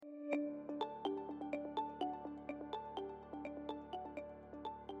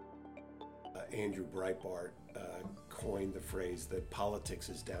Andrew Breitbart coined the phrase that politics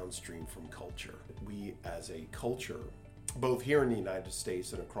is downstream from culture. We as a culture, both here in the United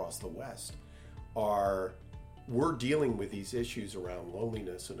States and across the West, we're dealing with these issues around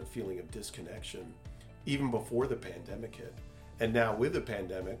loneliness and a feeling of disconnection even before the pandemic hit. And now with the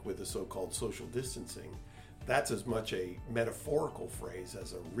pandemic, with the so-called social distancing, that's as much a metaphorical phrase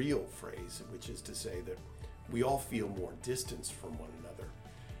as a real phrase, which is to say that we all feel more distance from one another.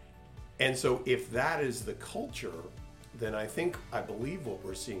 And so if that is the culture, then I believe what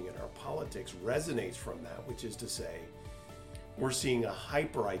we're seeing in our politics resonates from that, which is to say, we're seeing a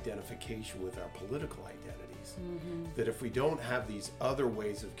hyper-identification with our political identities. Mm-hmm. That if we don't have these other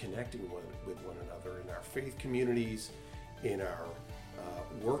ways of connecting with one another in our faith communities, in our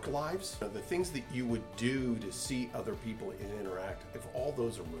work lives, the things that you would do to see other people and interact, if all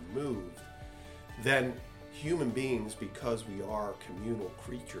those are removed, then human beings, because we are communal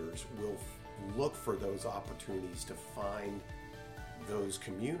creatures, will look for those opportunities to find those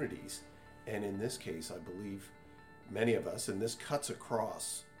communities. And in this case, I believe many of us, and this cuts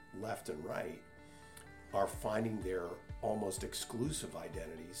across left and right, are finding their almost exclusive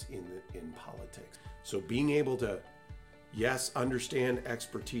identities in politics. So being able to, yes, understand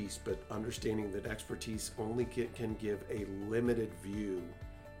expertise, but understanding that expertise only can give a limited view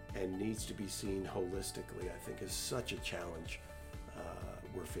and needs to be seen holistically, I think is such a challenge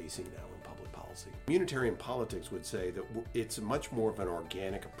we're facing now in public policy. Communitarian politics would say that it's much more of an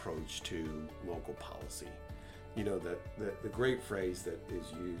organic approach to local policy. You know, the great phrase that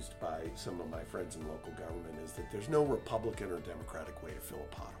is used by some of my friends in local government is that there's no Republican or Democratic way to fill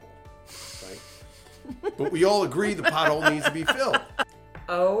a pothole, right? But we all agree the pothole needs to be filled.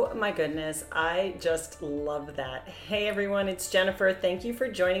 Oh my goodness, I just love that. Hey everyone, it's Jennifer. Thank you for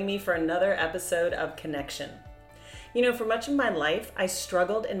joining me for another episode of Connection. You know, for much of my life, I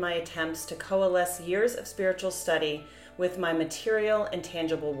struggled in my attempts to coalesce years of spiritual study with my material and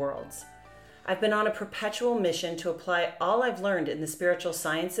tangible worlds. I've been on a perpetual mission to apply all I've learned in the spiritual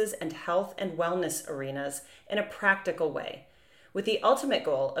sciences and health and wellness arenas in a practical way, with the ultimate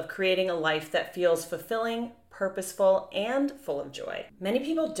goal of creating a life that feels fulfilling, purposeful, and full of joy. Many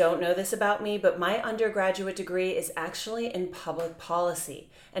people don't know this about me, but my undergraduate degree is actually in public policy.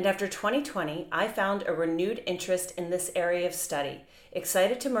 And after 2020, I found a renewed interest in this area of study,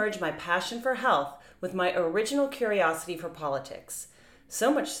 excited to merge my passion for health with my original curiosity for politics.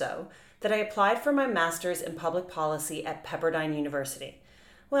 So much so that I applied for my master's in public policy at Pepperdine University.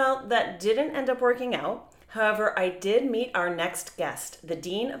 Well, that didn't end up working out. However, I did meet our next guest, the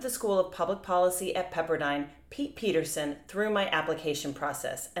Dean of the School of Public Policy at Pepperdine, Pete Peterson, through my application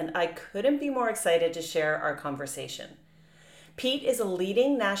process, and I couldn't be more excited to share our conversation. Pete is a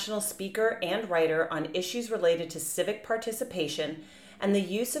leading national speaker and writer on issues related to civic participation and the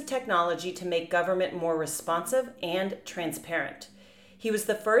use of technology to make government more responsive and transparent. He was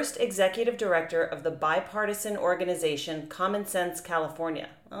the first executive director of the bipartisan organization Common Sense California.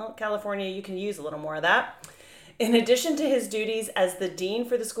 Well, California, you can use a little more of that. In addition to his duties as the Dean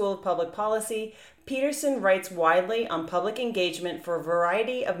for the School of Public Policy, Peterson writes widely on public engagement for a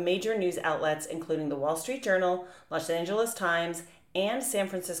variety of major news outlets, including the Wall Street Journal, Los Angeles Times, and San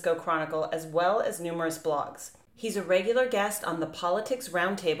Francisco Chronicle, as well as numerous blogs. He's a regular guest on the Politics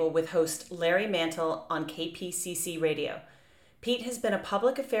Roundtable with host Larry Mantle on KPCC Radio. Pete has been a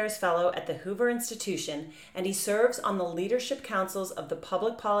public affairs fellow at the Hoover Institution, and he serves on the leadership councils of the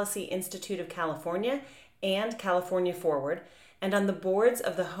Public Policy Institute of California and California Forward, and on the boards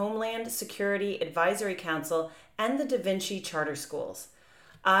of the Homeland Security Advisory Council and the Da Vinci Charter Schools.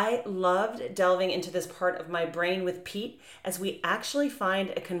 I loved delving into this part of my brain with Pete, as we actually find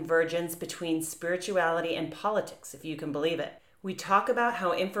a convergence between spirituality and politics, if you can believe it. We talk about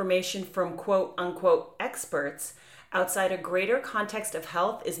how information from quote-unquote experts outside a greater context of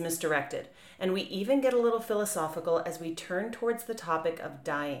health is misdirected, and we even get a little philosophical as we turn towards the topic of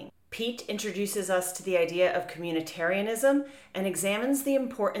dying. Pete introduces us to the idea of communitarianism and examines the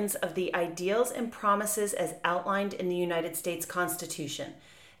importance of the ideals and promises as outlined in the United States Constitution,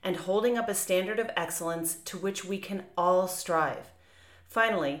 and holding up a standard of excellence to which we can all strive.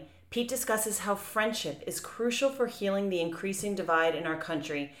 Finally, Pete discusses how friendship is crucial for healing the increasing divide in our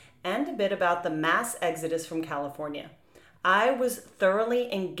country, and a bit about the mass exodus from California. I was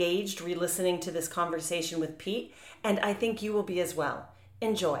thoroughly engaged re-listening to this conversation with Pete, and I think you will be as well.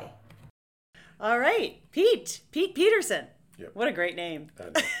 Enjoy. All right, Pete Peterson. Yep. What a great name.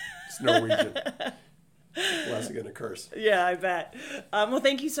 It's Norwegian. Blessing and a curse. Yeah, I bet. Well,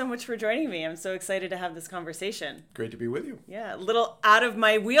 thank you so much for joining me. I'm so excited to have this conversation. Great to be with you. Yeah, a little out of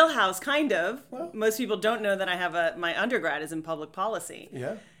my wheelhouse, kind of. Well, most people don't know that I have my undergrad is in public policy.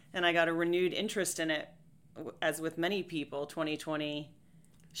 Yeah. and I got a renewed interest in it. As with many people, 2020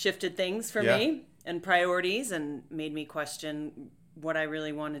 shifted things for me and priorities and made me question what I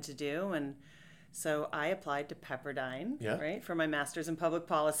really wanted to do. And so I applied to Pepperdine, right, for my master's in public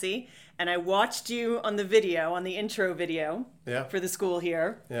policy. And I watched you on the video, on the intro video for the school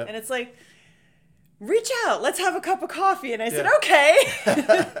here. Yeah. And it's like, reach out, let's have a cup of coffee. And I said, okay.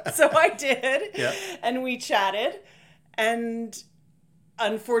 So I did. Yeah. And we chatted. And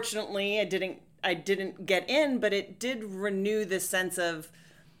unfortunately, I didn't get in, but it did renew this sense of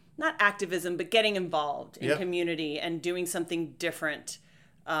not activism, but getting involved in community and doing something different,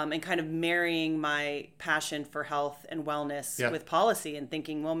 and kind of marrying my passion for health and wellness with policy and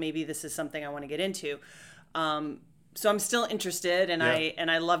thinking, well, maybe this is something I want to get into. So I'm still interested, and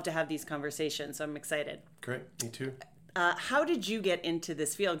I love to have these conversations. So I'm excited. Great, me too. How did you get into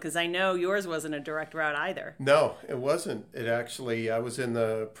this field? Because I know yours wasn't a direct route either. No, it wasn't. It actually, I was in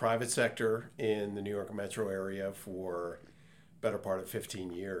the private sector in the New York metro area for better part of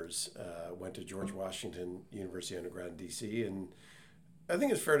 15 years. Went to George Washington University undergrad in D.C. And I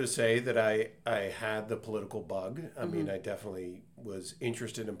think it's fair to say that I had the political bug. I mean, I definitely was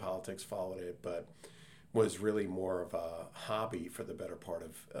interested in politics, followed it, but was really more of a hobby for the better part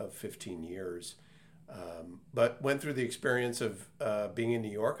of 15 years. But went through the experience of being in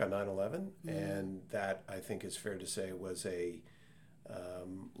New York on 9/11, and that, I think is fair to say, was a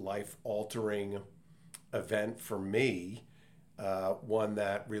life-altering event for me, one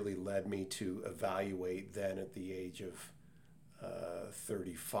that really led me to evaluate then at the age of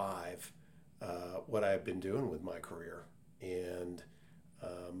 35 what I had been doing with my career. And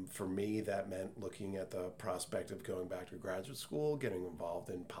for me, that meant looking at the prospect of going back to graduate school, getting involved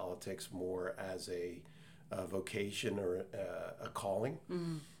in politics more as a vocation or a calling.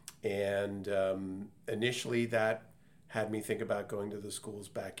 And initially that had me think about going to the schools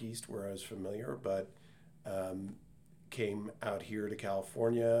back east where I was familiar, but came out here to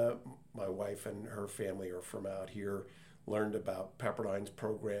California. My wife and her family are from out here, learned about Pepperdine's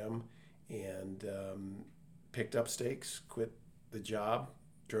program, and picked up stakes, quit the job,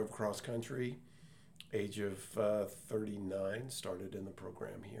 drove cross country, age of 39, started in the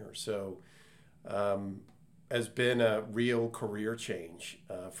program here. So has been a real career change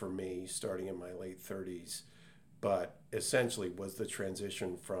for me starting in my late 30s, but essentially was the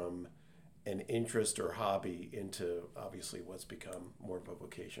transition from an interest or hobby into obviously what's become more of a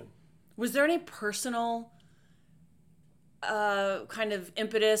vocation. Was there any personal kind of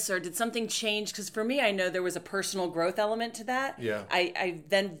impetus, or did something change? Because for me, I know there was a personal growth element to that. Yeah. I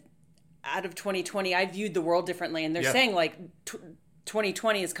then, out of 2020, I viewed the world differently. And they're saying like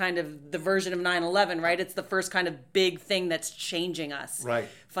 2020 is kind of the version of 9/11, right? It's the first kind of big thing that's changing us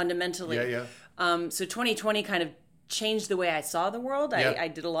fundamentally. So 2020 kind of changed the way I saw the world. I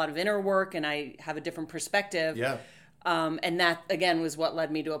did a lot of inner work, and I have a different perspective. And that, again, was what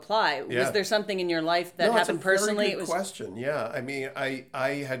led me to apply. Was there something in your life that happened personally? It's a very good question. Yeah. I mean,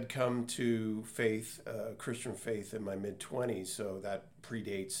 I had come to faith, Christian faith, in my mid-20s, so that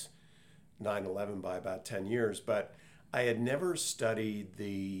predates 9/11 by about 10 years. But I had never studied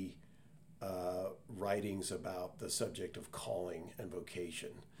the writings about the subject of calling and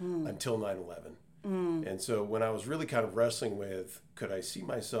vocation until 9/11. And so when I was really kind of wrestling with, could I see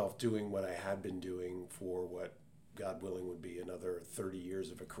myself doing what I had been doing for what, God willing, would be another 30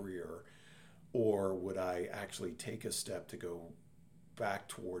 years of a career, or would I actually take a step to go back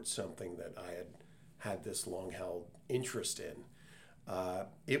towards something that I had this long-held interest in?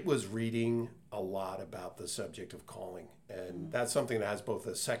 It was reading a lot about the subject of calling, and that's something that has both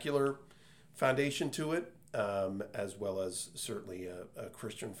a secular foundation to it, as well as certainly a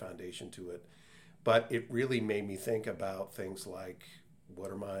Christian foundation to it. But it really made me think about things like, what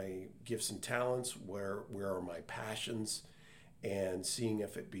are my gifts and talents? Where are my passions? And seeing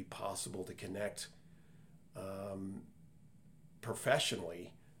if it'd be possible to connect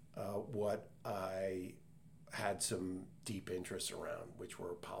professionally what I had some deep interests around, which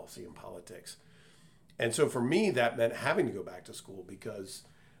were policy and politics. And so for me, that meant having to go back to school, because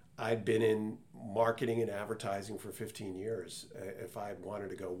I'd been in marketing and advertising for 15 years. If I had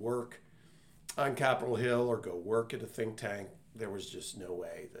wanted to go work on Capitol Hill or go work at a think tank, there was just no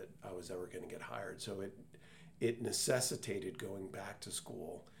way that I was ever going to get hired. So it necessitated going back to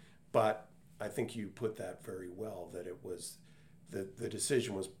school. But I think you put that very well, that it was the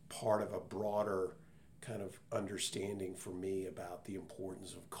decision was part of a broader kind of understanding for me about the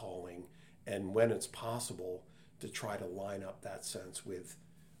importance of calling, and when it's possible to try to line up that sense with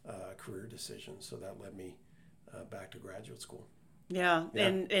career decisions. So that led me back to graduate school. Yeah.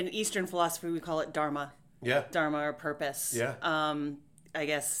 In Eastern philosophy, we call it dharma. Yeah. Dharma, or purpose. Yeah. I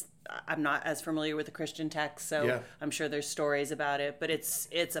guess I'm not as familiar with the Christian text, so Yeah. I'm sure there's stories about it, but it's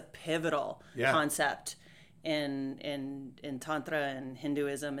a pivotal Yeah. concept in Tantra and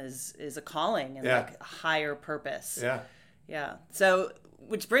Hinduism is a calling and Yeah. like a higher purpose. Yeah. Yeah. So,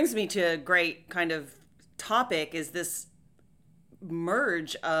 which brings me to a great kind of topic is this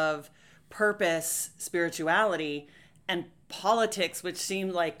merge of purpose, spirituality, and politics, which seem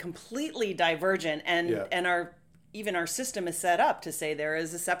like completely divergent, and Yeah. and our system is set up to say there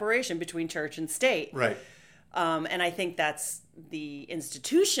is a separation between church and state. Right. And I think that's the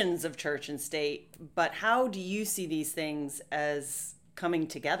institutions of church and state. But how do you see these things as coming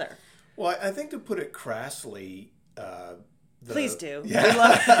together? Well, I think to put it crassly, Please do. Yeah.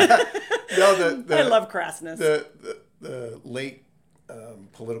 I love crassness. The late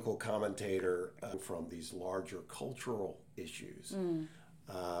political commentator from these larger cultural issues,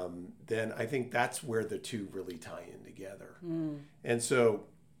 then I think that's where the two really tie in together. And so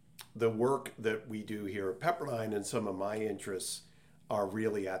the work that we do here at Pepperdine and some of my interests are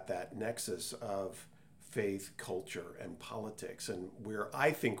really at that nexus of faith, culture, and politics. And where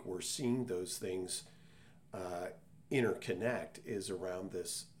I think we're seeing those things interconnect is around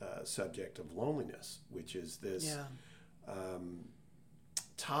this subject of loneliness, which is this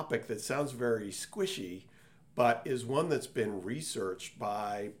topic that sounds very squishy, but is one that's been researched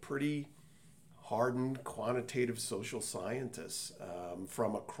by pretty hardened quantitative social scientists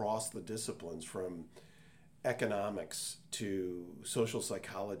from across the disciplines, from economics to social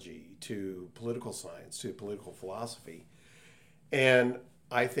psychology to political science to political philosophy. And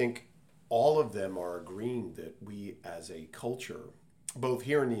I think all of them are agreeing that we as a culture, both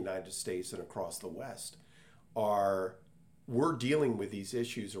here in the United States and across the West, we're dealing with these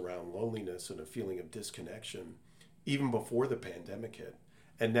issues around loneliness and a feeling of disconnection even before the pandemic hit.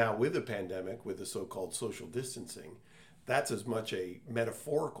 And now with the pandemic, with the so-called social distancing, that's as much a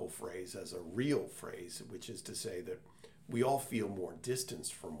metaphorical phrase as a real phrase, which is to say that we all feel more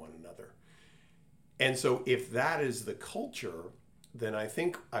distanced from one another. And so if that is the culture, then I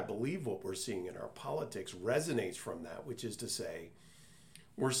believe what we're seeing in our politics resonates from that, which is to say,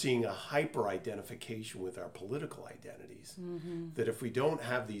 we're seeing a hyper-identification with our political identities. That if we don't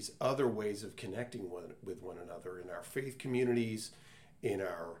have these other ways of connecting with one another in our faith communities, in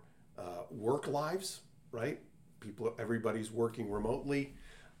our work lives, right? Everybody's working remotely.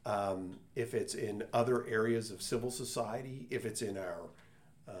 If it's in other areas of civil society, if it's in our,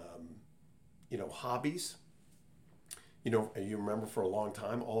 hobbies. You remember for a long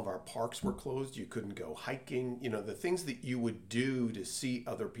time, all of our parks were closed. You couldn't go hiking. The things that you would do to see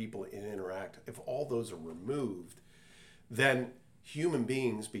other people and interact, if all those are removed, then human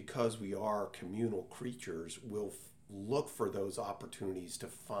beings, because we are communal creatures, will look for those opportunities to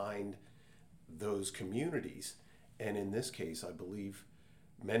find those communities. And in this case, I believe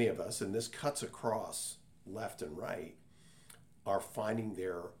many of us, and this cuts across left and right, are finding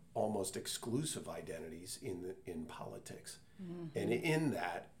their almost exclusive identities in politics. And in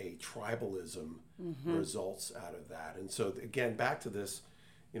that, a tribalism results out of that. And so again, back to this,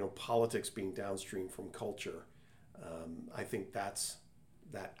 politics being downstream from culture, I think that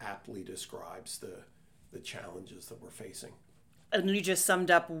aptly describes the challenges that we're facing. And you just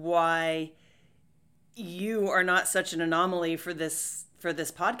summed up why you are not such an anomaly for this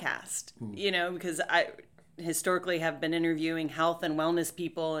podcast, because I historically have been interviewing health and wellness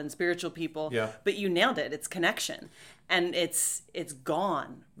people and spiritual people, but you nailed it. It's connection, and it's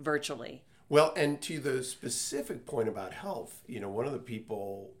gone virtually. Well, and to the specific point about health, one of the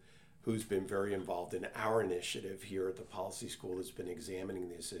people who's been very involved in our initiative here at the Policy School that's been examining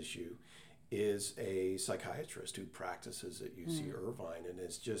this issue is a psychiatrist who practices at UC Irvine and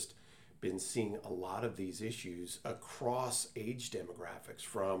has just been seeing a lot of these issues across age demographics,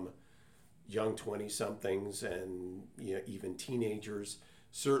 from young 20-somethings and even teenagers,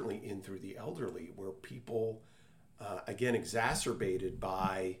 certainly in through the elderly, where people, again, exacerbated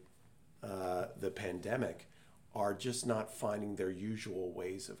by the pandemic, are just not finding their usual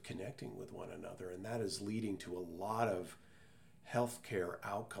ways of connecting with one another. And that is leading to a lot of healthcare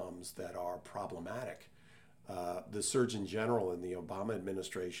outcomes that are problematic. The Surgeon General in the Obama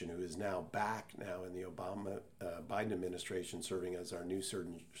administration, who is now back in the Biden administration, serving as our new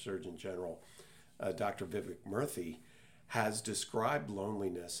Surgeon General, Dr. Vivek Murthy, has described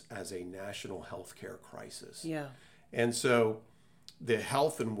loneliness as a national healthcare crisis. Yeah. And so the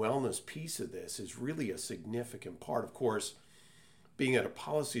health and wellness piece of this is really a significant part. Of course, being at a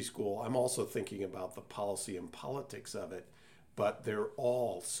policy school, I'm also thinking about the policy and politics of it, but they're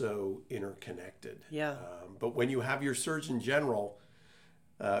all so interconnected. Yeah. But when you have your Surgeon General,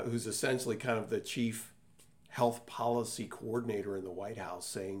 who's essentially kind of the chief health policy coordinator in the White House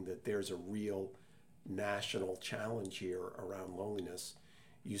saying that there's a real national challenge here around loneliness,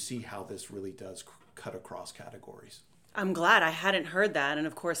 you see how this really does cut across categories. I'm glad. I hadn't heard that. And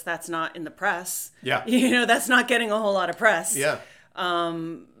of course, that's not in the press. Yeah. That's not getting a whole lot of press. Yeah.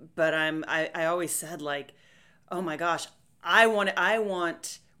 But I always said, like, oh my gosh, I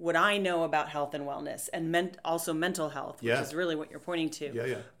want what I know about health and wellness and also mental health, which is really what you're pointing to.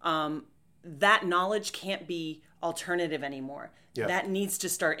 Yeah. That knowledge can't be alternative anymore. Yeah. That needs to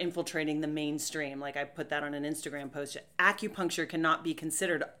start infiltrating the mainstream. Like I put that on an Instagram post. Acupuncture cannot be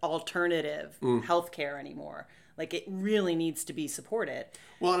considered alternative healthcare anymore. Like it really needs to be supported.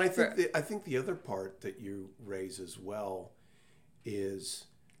 Well, and I think the other part that you raise as well is,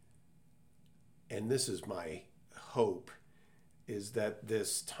 and this is my hope, is that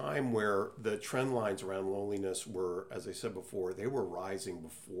this time where the trend lines around loneliness were, as I said before, they were rising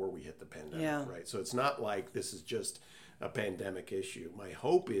before we hit the pandemic, right? So it's not like this is just a pandemic issue. My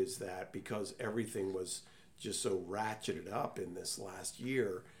hope is that because everything was just so ratcheted up in this last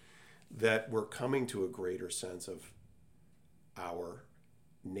year, that we're coming to a greater sense of our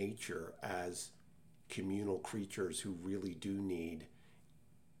nature as communal creatures who really do need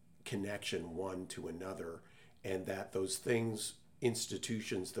connection one to another, and that those things,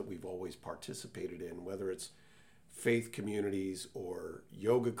 institutions that we've always participated in, whether it's faith communities or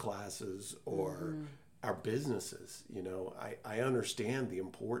yoga classes or our businesses, I understand the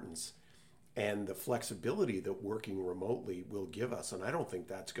importance and the flexibility that working remotely will give us. And I don't think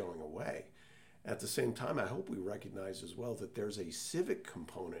that's going away. At the same time, I hope we recognize as well that there's a civic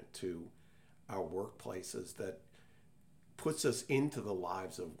component to our workplaces that puts us into the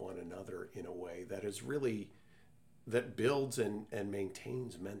lives of one another in a way that is really, that builds and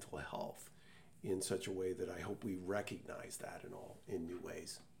maintains mental health in such a way that I hope we recognize that in new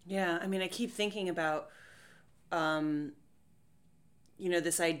ways. Yeah. I mean, I keep thinking about,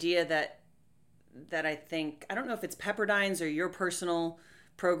 this idea that I think, I don't know if it's Pepperdine's or your personal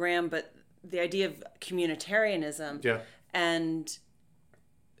program, but the idea of communitarianism. Yeah. And,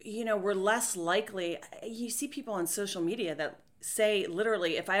 we're less likely, you see people on social media that say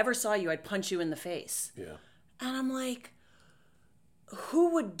literally, if I ever saw you, I'd punch you in the face. Yeah. And I'm like,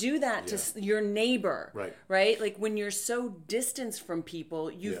 who would do that to your neighbor? Right. Right? Like when you're so distanced from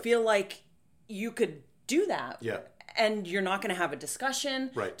people, you feel like you could do that. Yeah. And you're not going to have a discussion.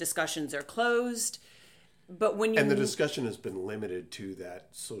 Right. Discussions are closed. But when you... And the discussion has been limited to that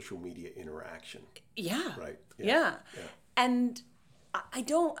social media interaction. Yeah. Right. Yeah. And I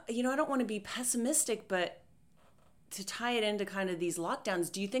don't want to be pessimistic, but to tie it into kind of these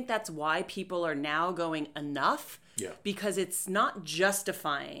lockdowns, do you think that's why people are now going enough? Yeah. Because it's not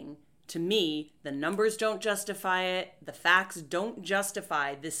justifying, to me, the numbers don't justify it, the facts don't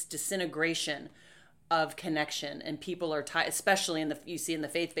justify this disintegration of connection, and people are especially you see in the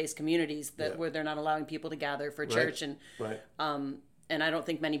faith-based communities where they're not allowing people to gather for church, and and I don't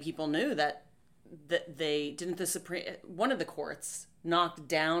think many people knew that they didn't. One of the courts knocked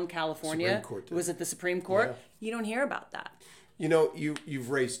down California. Supreme Court did. Was it the Supreme Court? Yeah. You don't hear about that. You've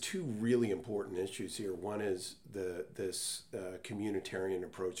raised two really important issues here. One is this communitarian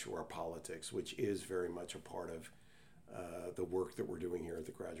approach to our politics, which is very much a part of the work that we're doing here at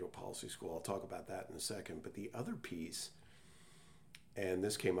the Graduate Policy School. I'll talk about that in a second. But the other piece, and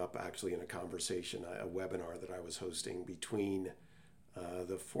this came up actually in a conversation, a webinar that I was hosting between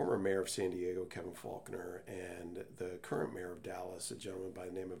the former mayor of San Diego, Kevin Faulconer, and the current mayor of Dallas, a gentleman by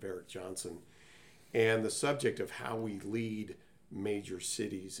the name of Eric Johnson, and the subject of how we lead major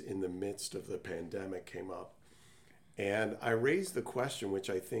cities in the midst of the pandemic came up. And I raised the question, which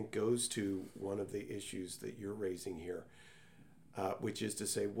I think goes to one of the issues that you're raising here, which is to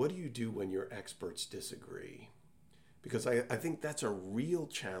say, what do you do when your experts disagree? Because I think that's a real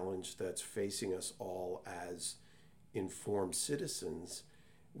challenge that's facing us all as informed citizens,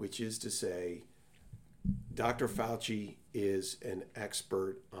 which is to say, Dr. Fauci is an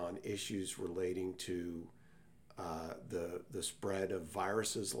expert on issues relating to the spread of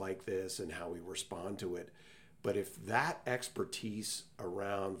viruses like this and how we respond to it. But if that expertise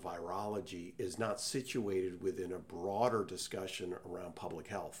around virology is not situated within a broader discussion around public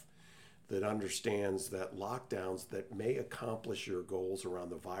health that understands that lockdowns that may accomplish your goals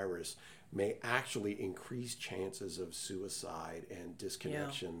around the virus may actually increase chances of suicide and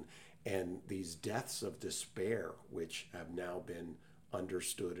disconnection and these deaths of despair, which have now been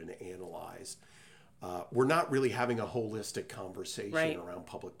understood and analyzed, we're not really having a holistic conversation around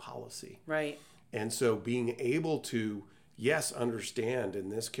public policy. Right. And so being able to, yes, understand in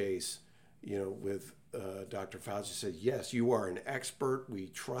this case, with Dr. Fauci said, yes, you are an expert. We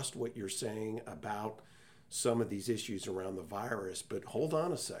trust what you're saying about some of these issues around the virus. But hold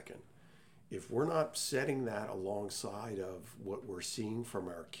on a second. If we're not setting that alongside of what we're seeing from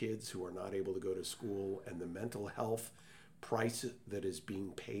our kids who are not able to go to school and the mental health price that is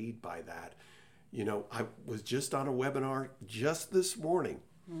being paid by that, I was just on a webinar just this morning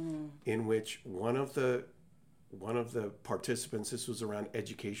in which one of the participants, this was around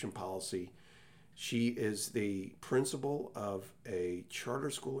education policy. She is the principal of a charter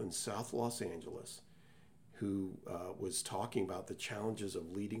school in South Los Angeles who was talking about the challenges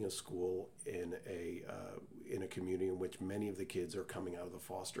of leading a school in a community in which many of the kids are coming out of the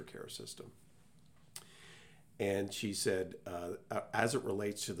foster care system. And she said, as it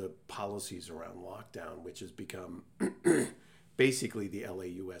relates to the policies around lockdown, which has become basically the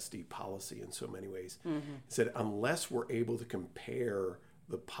LAUSD policy in so many ways, said, unless we're able to compare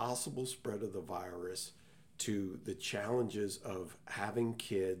the possible spread of the virus to the challenges of having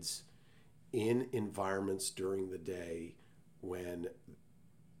kids in environments during the day when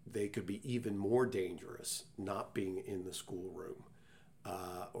they could be even more dangerous not being in the schoolroom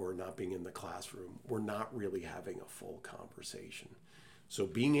or not being in the classroom, we're not really having a full conversation. So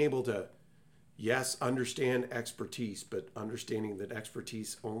being able to, yes, understand expertise, but understanding that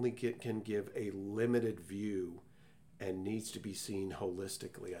expertise only can give a limited view and needs to be seen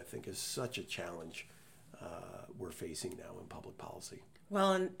holistically, I think is such a challenge we're facing now in public policy.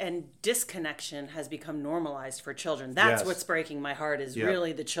 Well, and disconnection has become normalized for children. That's what's breaking my heart is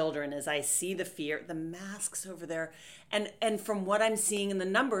really the children, as I see the fear, the masks over there. And from what I'm seeing in the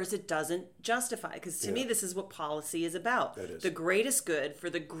numbers, it doesn't justify. Because to me, this is what policy is about. The greatest good for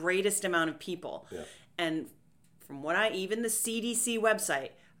the greatest amount of people. Yeah. And from what even the CDC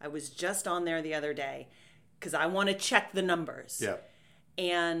website, I was just on there the other day because I want to check the numbers. Yeah.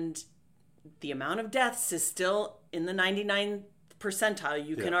 And the amount of deaths is still in the 99 percentile.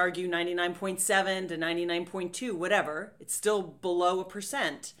 You can argue 99.7 to 99.2, whatever. It's still below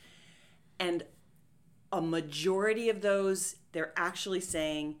 1%. And a majority of those, they're actually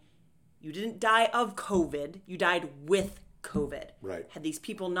saying you didn't die of COVID, you died with COVID. Right. Had these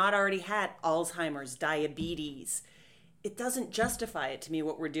people not already had Alzheimer's, diabetes, it doesn't justify it to me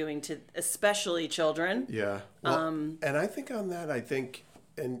what we're doing to especially children. Yeah. Well, and I think on that,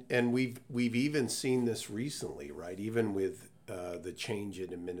 and we've even seen this recently, right? Even with the change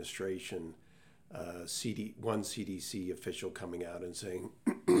in administration, one CDC official coming out and saying,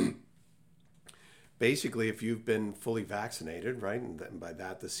 basically, if you've been fully vaccinated, right, and by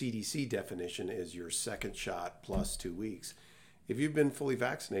that the CDC definition is your second shot plus 2 weeks. If you've been fully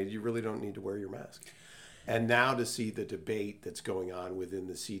vaccinated, you really don't need to wear your mask. And now to see the debate that's going on within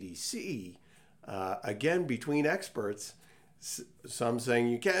the CDC, again, between experts, some saying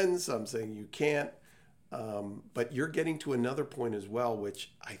you can, some saying you can't. But you're getting to another point as well,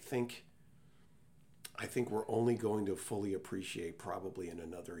 which I think we're only going to fully appreciate probably in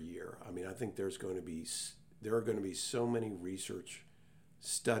another year. I mean, I think there are going to be so many research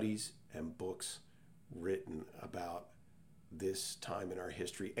studies and books written about this time in our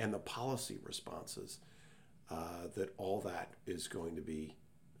history and the policy responses that all that is going to be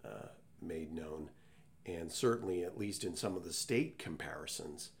made known. And certainly, at least in some of the state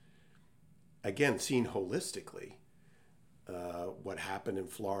comparisons, again, seen holistically, what happened in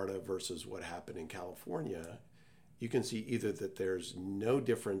Florida versus what happened in California, you can see either that there's no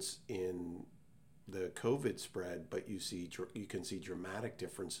difference in the COVID spread, but you can see dramatic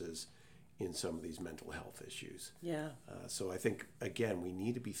differences in some of these mental health issues. Yeah. So I think, again, we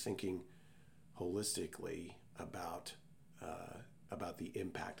need to be thinking holistically about the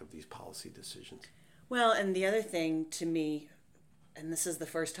impact of these policy decisions. Well, and the other thing to me, and this is the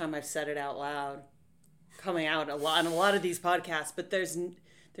first time I've said it out loud, coming out a lot of these podcasts, but there's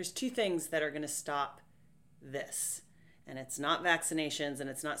two things that are going to stop this. And it's not vaccinations and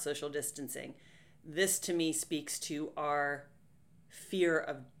it's not social distancing. This to me speaks to our fear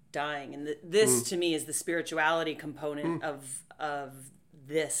of dying. And this to me is the spirituality component of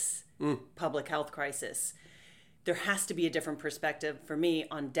this public health crisis. There has to be a different perspective for me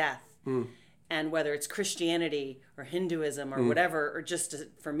on death. And whether it's Christianity or Hinduism or whatever, or just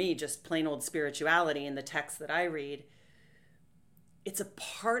for me, just plain old spirituality in the text that I read, it's a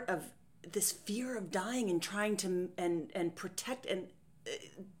part of this fear of dying and trying to and protect and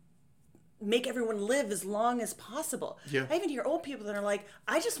make everyone live as long as possible. Yeah. I even hear old people that are like,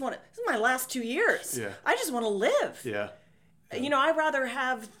 this is my last 2 years. Yeah. I just want to live. Yeah. You know, I'd rather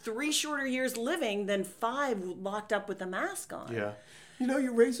have 3 shorter years living than 5 locked up with a mask on. Yeah. You know,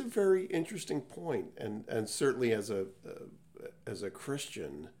 you raise a very interesting point, and certainly as a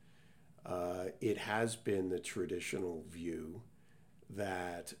Christian, it has been the traditional view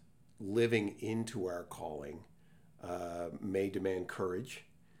that living into our calling may demand courage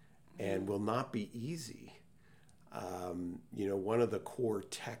and will not be easy. One of the core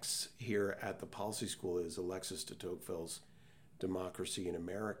texts here at the Policy School is Alexis de Tocqueville's Democracy in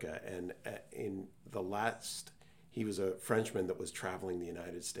America. And he was a Frenchman that was traveling the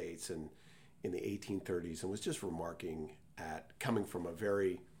United States and in the 1830s and was just remarking at coming from a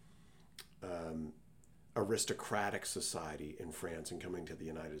very aristocratic society in France and coming to the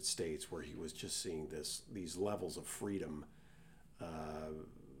United States, where he was just seeing these levels of freedom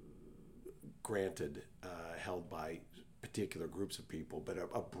granted, held by particular groups of people, but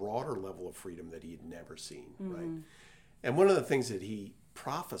a broader level of freedom that he had never seen, right? And one of the things that he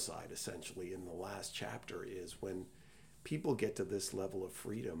prophesied essentially in the last chapter is when people get to this level of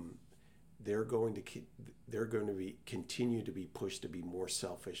freedom, they're going to continue to be pushed to be more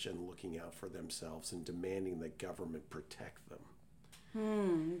selfish and looking out for themselves and demanding that government protect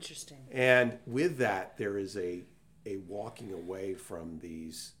them. Interesting. And with that, there is a walking away from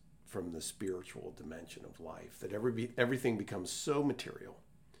the spiritual dimension of life, that everything becomes so material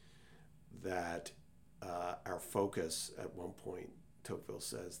that our focus, at one point, Tocqueville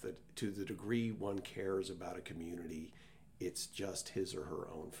says that to the degree one cares about a community, it's just his or her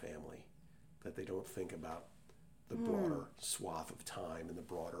own family, that they don't think about the broader swath of time and the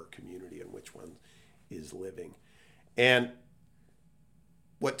broader community in which one is living. And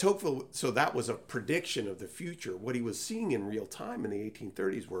what Tocqueville, so that was a prediction of the future. What he was seeing in real time in the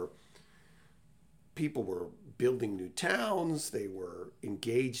 1830s were people were building new towns, they were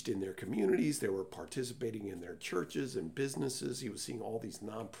engaged in their communities, they were participating in their churches and businesses. He was seeing all these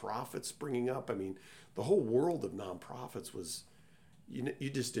nonprofits springing up. I mean, the whole world of nonprofits was, you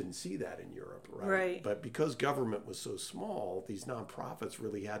just didn't see that in Europe, right? Right. But because government was so small, these nonprofits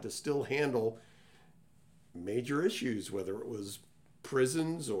really had to still handle major issues, whether it was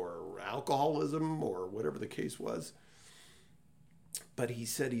prisons or alcoholism or whatever the case was. But he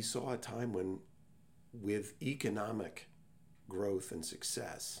said he saw a time when, with economic growth and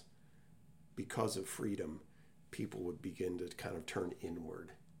success, because of freedom, people would begin to kind of turn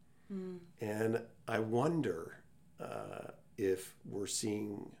inward. And I wonder if we're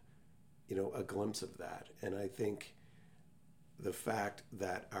seeing, a glimpse of that. And I think the fact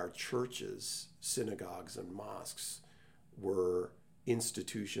that our churches, synagogues, and mosques were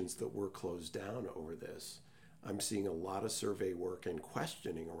institutions that were closed down over this, I'm seeing a lot of survey work and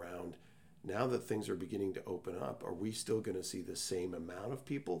questioning around, now that things are beginning to open up, are we still going to see the same amount of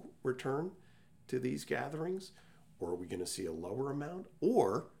people return to these gatherings? Or are we going to see a lower amount?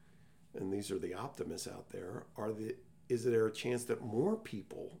 Or, and these are the optimists out there, is there a chance that more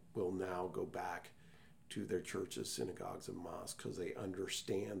people will now go back to their churches, synagogues, and mosques because they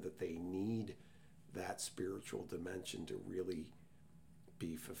understand that they need that spiritual dimension to really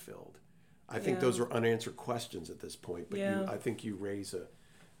be fulfilled? I think those are unanswered questions at this point, but I think you raise a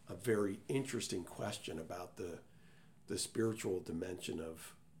very interesting question about the spiritual dimension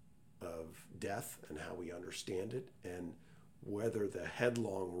of death and how we understand it, and whether the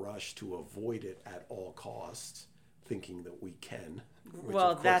headlong rush to avoid it at all costs, thinking that we can.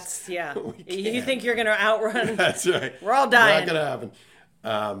 Well, that's, you think you're going to outrun. That's right. We're all dying. Not going to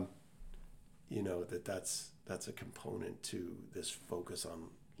happen. That's a component to this focus on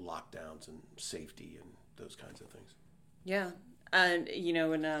lockdowns and safety and those kinds of things. Yeah. And,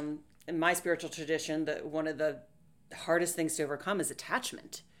 in my spiritual tradition, one of the hardest things to overcome is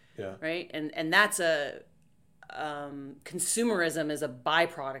attachment. Yeah. Right. And that's consumerism is a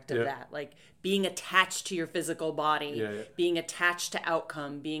byproduct of that. Like being attached to your physical body, being attached to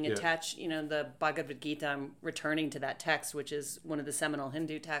outcome, being attached, the Bhagavad Gita, I'm returning to that text, which is one of the seminal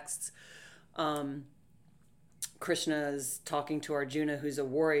Hindu texts. Krishna is talking to Arjuna, who's a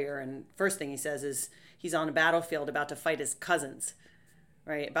warrior. And first thing he says is he's on a battlefield about to fight his cousins,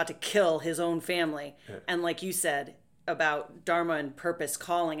 right? About to kill his own family. Yeah. And like you said about dharma and purpose,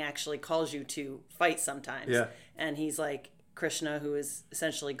 calling actually calls you to fight sometimes. Yeah. And he's like, Krishna, who is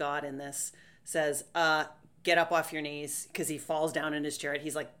essentially God in this, says, get up off your knees, because he falls down in his chariot.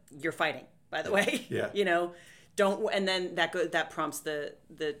 He's like, you're fighting, by the way. Yeah. Don't, and then that prompts the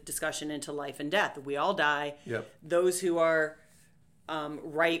discussion into life and death. We all die. Yep. Those who are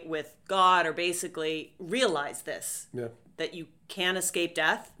right with God are basically realize this, that you can escape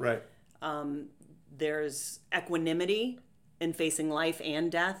death. Right. There's equanimity in facing life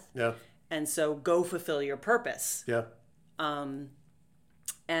and death. Yeah. And so go fulfill your purpose. Yeah.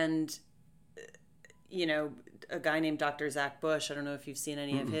 And, a guy named Dr. Zach Bush, I don't know if you've seen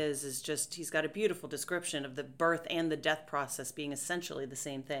any of his, he's got a beautiful description of the birth and the death process being essentially the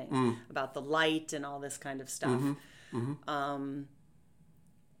same thing, about the light and all this kind of stuff. And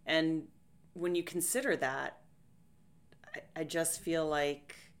And when you consider that, I just feel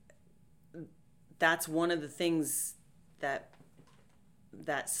like that's one of the things that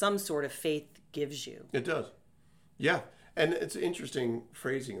some sort of faith gives you. It does. Yeah. And it's interesting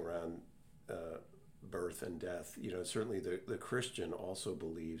phrasing around birth and death. Certainly the Christian also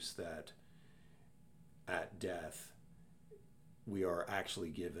believes that at death, we are actually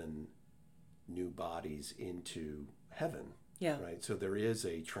given new bodies into heaven. Yeah. Right. So there is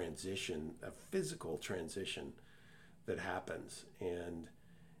a transition, a physical transition that happens. And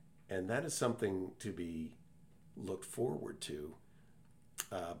that is something to be looked forward to.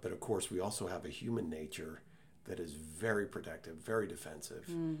 But of course, we also have a human nature that is very protective, very defensive,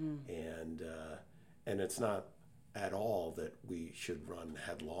 and it's not at all that we should run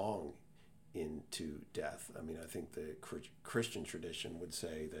headlong into death. I mean, I think the Christian tradition would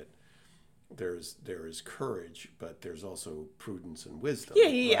say that there is courage, but there's also prudence and wisdom.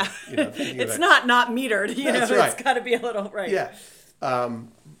 Yeah. Right? It's not metered. That's right. It's got to be a little right. Yeah,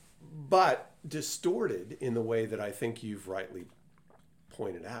 but distorted in the way that I think you've rightly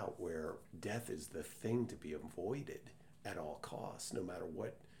pointed out, where death is the thing to be avoided at all costs, no matter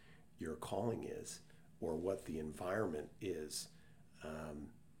what your calling is or what the environment is.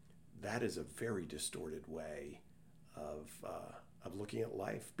 That is a very distorted way of looking at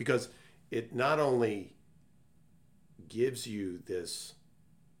life, because it not only gives you this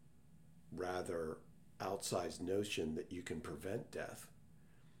rather outsized notion that you can prevent death,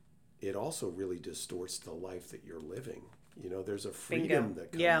 it also really distorts the life that you're living. There's a freedom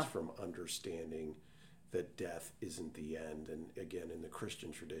that comes from understanding that death isn't the end. And again, in the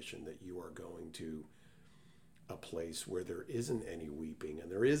Christian tradition, that you are going to a place where there isn't any weeping,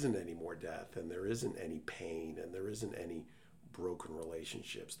 and there isn't any more death, and there isn't any pain, and there isn't any broken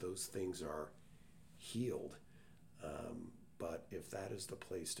relationships. Those things are healed. But if that is the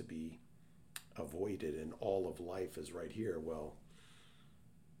place to be avoided and all of life is right here, well,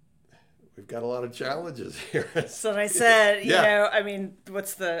 we've got a lot of challenges here. So I said, I mean,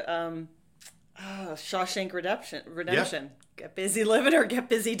 what's the Shawshank Redemption? Yeah. Get busy living or get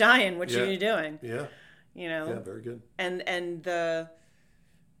busy dying. Which are you doing? Yeah. Yeah, very good. And the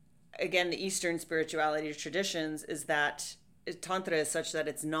Eastern spirituality traditions is that Tantra is such that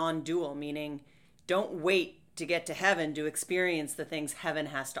it's non-dual, meaning don't wait to get to heaven to experience the things heaven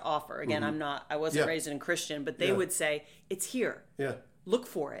has to offer. Again, I wasn't raised in Christian, but they would say it's here. Yeah. Look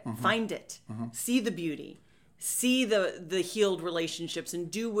for it, find it, see the beauty, see the healed relationships,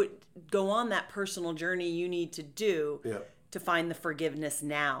 and go on that personal journey you need to do to find the forgiveness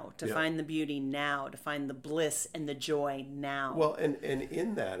now, to find the beauty now, to find the bliss and the joy now. Well, and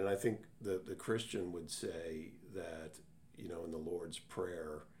in that, and I think the Christian would say that, in the Lord's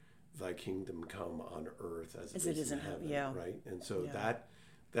Prayer, thy kingdom come on earth as it is in heaven, right? And so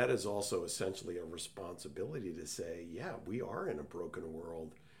that is also essentially a responsibility to say, we are in a broken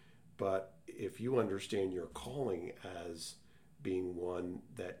world, but if you understand your calling as being one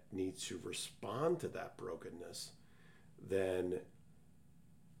that needs to respond to that brokenness, then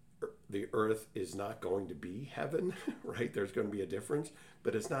the earth is not going to be heaven, right? There's going to be a difference,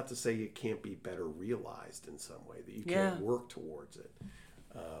 but it's not to say it can't be better realized in some way, that you can't work towards it.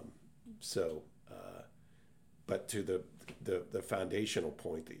 But to the foundational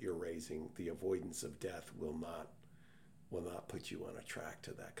point that you're raising, the avoidance of death will not put you on a track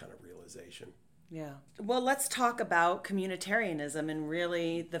to that kind of realization. Yeah. Well, let's talk about communitarianism and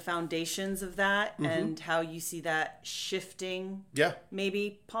really the foundations of that and how you see that shifting. Yeah.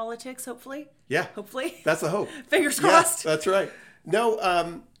 Maybe politics, hopefully. Yeah. Hopefully. That's the hope. Fingers crossed. That's right.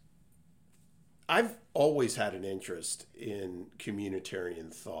 No, I've always had an interest in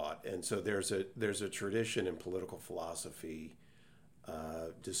communitarian thought, and so there's a tradition in political philosophy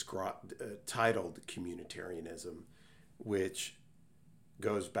titled communitarianism, which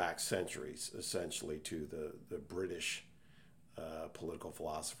goes back centuries, essentially, to the British political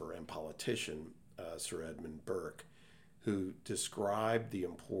philosopher and politician Sir Edmund Burke, who described the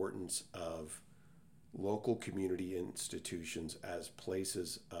importance of local community institutions as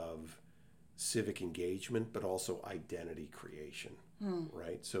places of civic engagement, but also identity creation,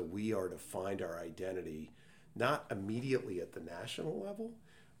 right? So we are to find our identity not immediately at the national level,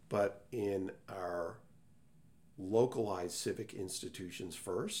 but in our localized civic institutions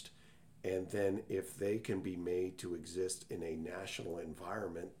first, and then if they can be made to exist in a national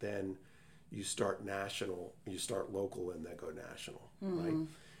environment, then you start local, and then go national, right?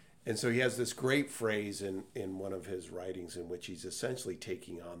 And so he has this great phrase in one of his writings in which he's essentially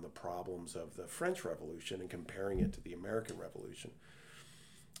taking on the problems of the French Revolution and comparing it to the American Revolution,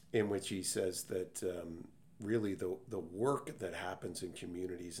 in which he says that really the work that happens in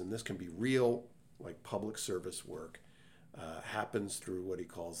communities, and this can be real, like public service work, happens through what he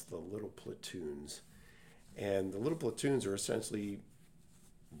calls the little platoons. And the little platoons are essentially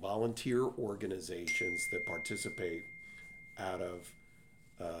volunteer organizations that participate out of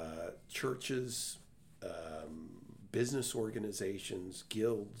churches, business organizations,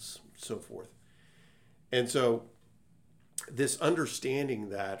 guilds, so forth. And so this understanding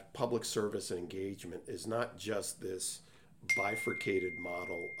that public service and engagement is not just this bifurcated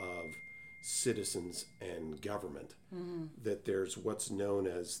model of citizens and government, that there's what's known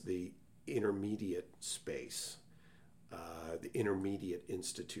as the intermediate space, the intermediate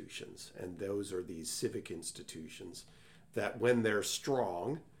institutions. And those are these civic institutions that, when they're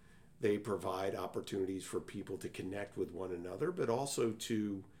strong, they provide opportunities for people to connect with one another, but also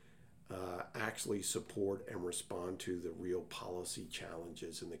to actually support and respond to the real policy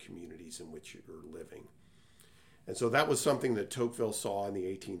challenges in the communities in which you're living. And so that was something that Tocqueville saw in the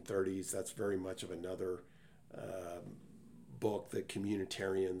 1830s. That's very much of another book that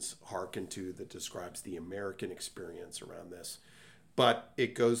communitarians hearken to that describes the American experience around this. But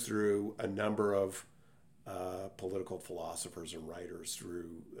it goes through a number of political philosophers and writers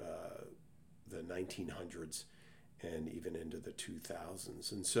through the 1900s and even into the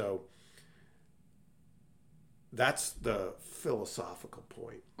 2000s. And so that's the philosophical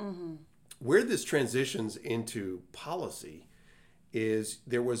point. Mm-hmm. Where this transitions into policy is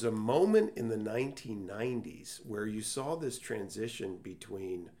there was a moment in the 1990s where you saw this transition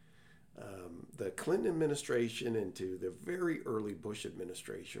between the Clinton administration into the very early Bush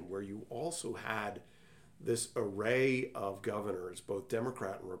administration, where you also had this array of governors, both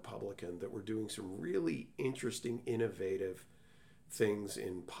Democrat and Republican, that were doing some really interesting, innovative things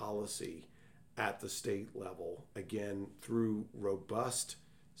in policy at the state level, again, through robust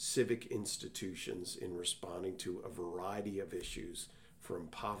civic institutions in responding to a variety of issues, from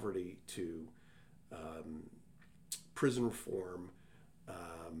poverty to prison reform,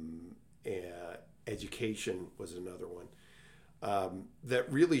 education was another one,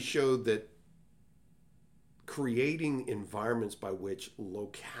 that really showed that creating environments by which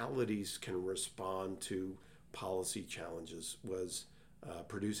localities can respond to policy challenges was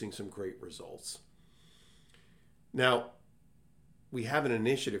producing some great results. Now, we have an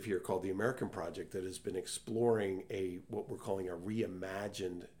initiative here called the American Project that has been exploring what we're calling a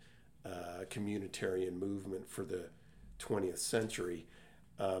reimagined communitarian movement for the 20th century,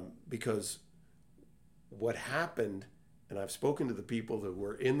 because what happened, and I've spoken to the people that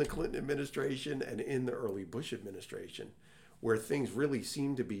were in the Clinton administration and in the early Bush administration, where things really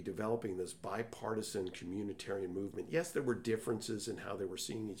seemed to be developing this bipartisan communitarian movement. Yes, there were differences in how they were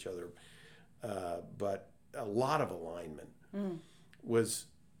seeing each other, but a lot of alignment was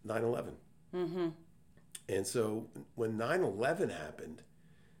 9/11. Mm-hmm. And so when 9/11 happened,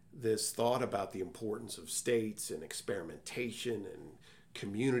 this thought about the importance of states and experimentation and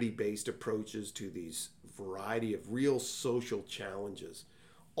community-based approaches to these variety of real social challenges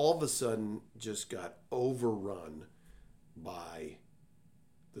all of a sudden just got overrun by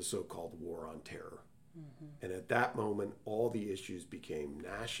the so-called war on terror. Mm-hmm. And at that moment, all the issues became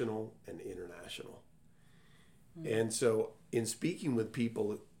national and international. Mm-hmm. And so in speaking with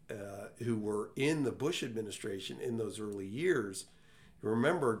people who were in the Bush administration in those early years,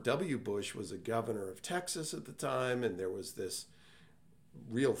 remember W. Bush was a governor of Texas at the time, and there was this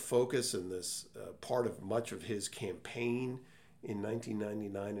real focus and this part of much of his campaign in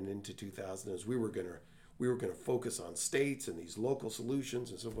 1999 and into 2000 as we were going to focus on states and these local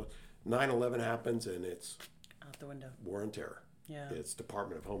solutions and so forth. 9/11 happens and it's out the window. War on terror. Yeah. It's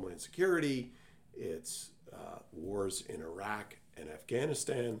Department of Homeland Security. It's wars in Iraq and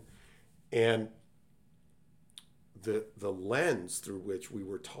Afghanistan, and the lens through which we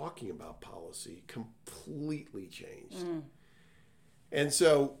were talking about policy completely changed. Mm. And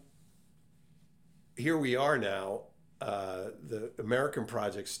so here we are now. The American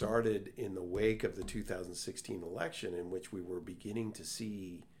Project started in the wake of the 2016 election, in which we were beginning to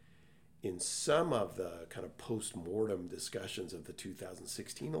see in some of the kind of post-mortem discussions of the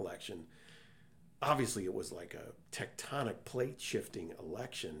 2016 election, obviously it was like a tectonic plate shifting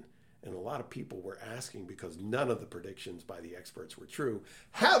election. And a lot of people were asking, because none of the predictions by the experts were true,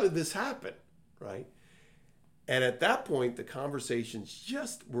 how did this happen, right? And at that point, the conversations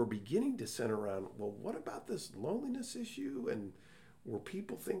just were beginning to center around, well, what about this loneliness issue? And were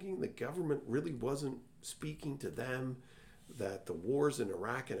people thinking the government really wasn't speaking to them, that the wars in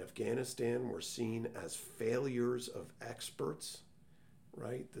Iraq and Afghanistan were seen as failures of experts,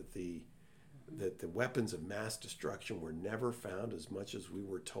 right? That that the weapons of mass destruction were never found, as much as we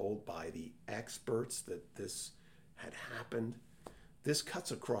were told by the experts that this had happened. This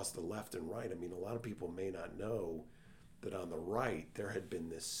cuts across the left and right. I mean, a lot of people may not know that on the right, there had been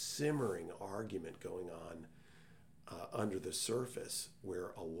this simmering argument going on under the surface,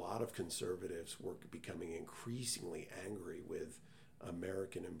 where a lot of conservatives were becoming increasingly angry with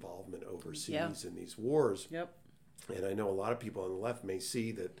American involvement overseas in these wars. Yep. And I know a lot of people on the left may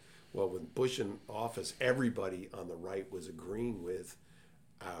see that, well, with Bush in office, everybody on the right was agreeing with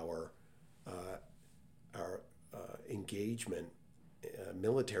our engagement,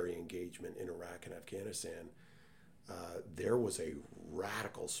 military engagement in Iraq and Afghanistan. There was a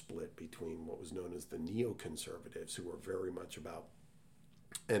radical split between what was known as the neoconservatives, who were very much about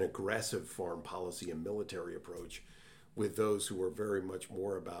an aggressive foreign policy and military approach, with those who were very much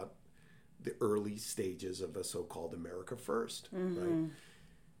more about the early stages of a so-called America First. Right?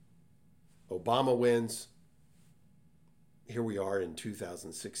 Obama wins. Here we are in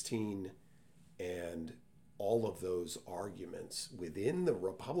 2016, and all of those arguments within the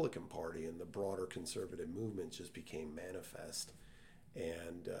Republican Party and the broader conservative movement just became manifest.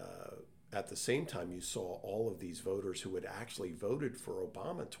 And at the same time, you saw all of these voters who had actually voted for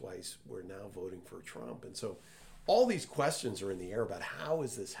Obama twice were now voting for Trump. And so all these questions are in the air about how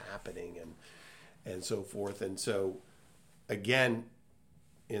is this happening and so forth. And so, again,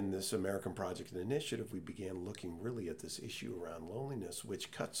 in this American Project Initiative, we began looking really at this issue around loneliness,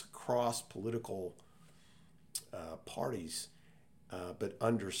 which cuts across political parties, but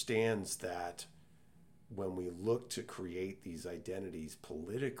understands that when we look to create these identities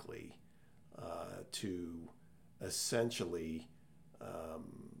politically, to essentially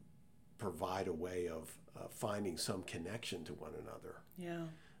provide a way of finding some connection to one another. Yeah.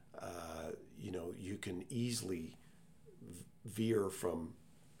 You can easily veer from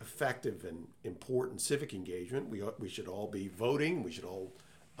effective and important civic engagement. We should all be voting. We should all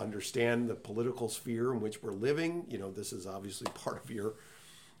understand the political sphere in which we're living. This is obviously part of your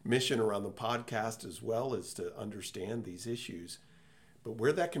mission around the podcast as well, is to understand these issues. But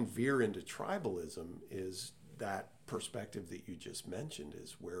where that can veer into tribalism is that perspective that you just mentioned,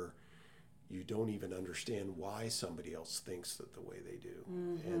 is where you don't even understand why somebody else thinks that the way they do.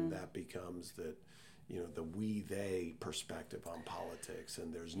 Mm-hmm. And that becomes the we-they perspective on politics,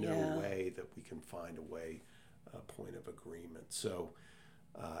 and there's no way that we can find a point of agreement. So,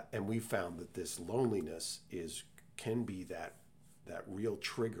 and we found that this loneliness can be that real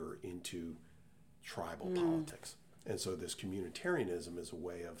trigger into tribal politics. And so this communitarianism is a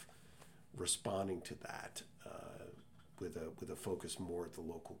way of responding to that with a focus more at the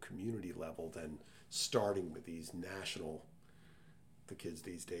local community level than starting with these national, the kids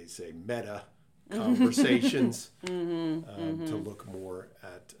these days say, meta conversations, to look more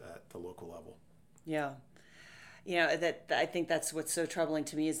at the local level. Yeah. That I think that's what's so troubling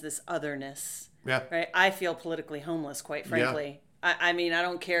to me, is this otherness. Yeah. Right. I feel politically homeless, quite frankly. Yeah. I mean, I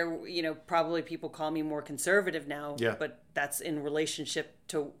don't care, probably people call me more conservative now, but that's in relationship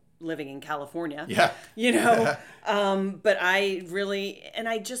to living in California. Yeah. But I really, and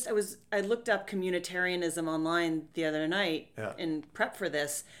I looked up communitarianism online the other night in prep for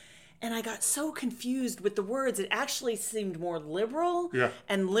this, and I got so confused with the words. It actually seemed more liberal. Yeah.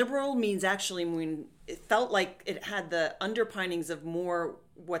 And liberal means it felt like it had the underpinnings of more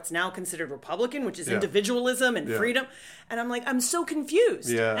what's now considered Republican, which is individualism and freedom. And I'm like, I'm so confused.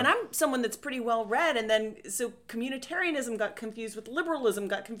 Yeah. And I'm someone that's pretty well read. And then, so communitarianism got confused with liberalism,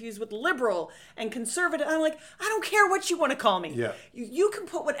 got confused with liberal and conservative. I'm like, I don't care what you want to call me. Yeah. You can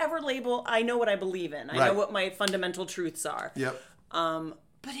put whatever label. I know what I believe in. I know what my fundamental truths are. Yep.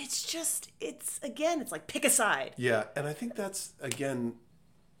 But it's like pick a side. Yeah. And I think that's, again,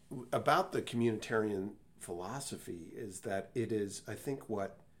 about the communitarian philosophy, is that it is, I think,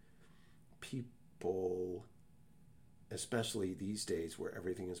 what people, especially these days where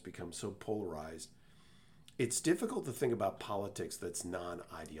everything has become so polarized, it's difficult to think about politics that's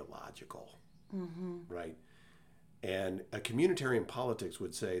non-ideological, right? And a communitarian politics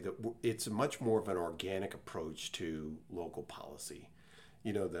would say that it's much more of an organic approach to local policy.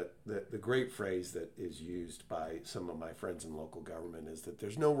 The great phrase that is used by some of my friends in local government is that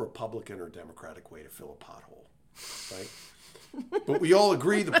there's no Republican or Democratic way to fill a pothole, right? But we all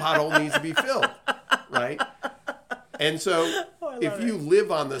agree the pothole needs to be filled, right? And so if you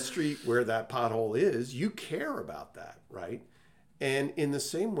live on the street where that pothole is, you care about that, right? And in the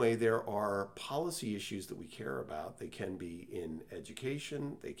same way, there are policy issues that we care about. They can be in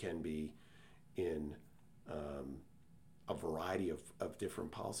education. They can be in a variety of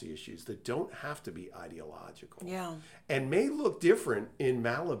different policy issues that don't have to be ideological. Yeah. And may look different in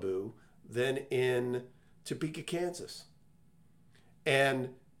Malibu than in Topeka, Kansas. And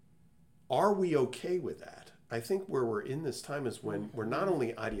are we okay with that? I think where we're in this time is when we're not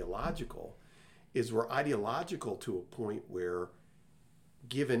only ideological, is we're ideological to a point where,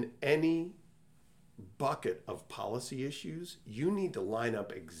 given any bucket of policy issues, you need to line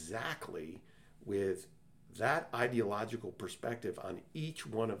up exactly with that ideological perspective on each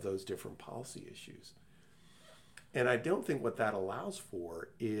one of those different policy issues. And I don't think what that allows for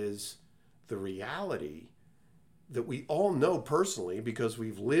is the reality that we all know personally because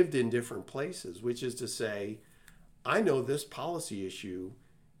we've lived in different places, which is to say, I know this policy issue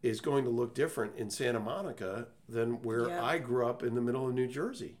is going to look different in Santa Monica than where I grew up in the middle of New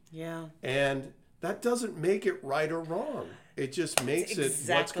Jersey. Yeah. And that doesn't make it right or wrong. It just makes it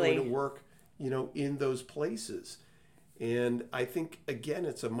what's going to work, in those places. And I think, again,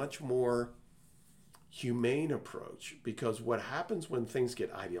 it's a much more humane approach, because what happens when things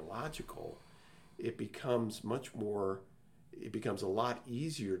get ideological, it becomes a lot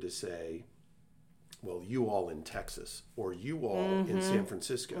easier to say, well, you all in Texas or you all in San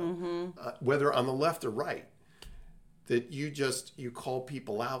Francisco, whether on the left or right, that you call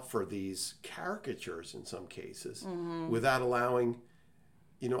people out for these caricatures in some cases without allowing,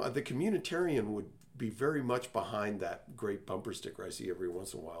 the communitarian would be very much behind that great bumper sticker I see every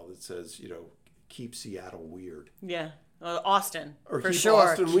once in a while that says, keep Seattle weird. Yeah. Austin, or for keep sure.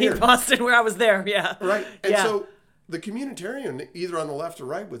 Austin weird. Keep Austin where I was there, yeah. Right. And so the communitarian, either on the left or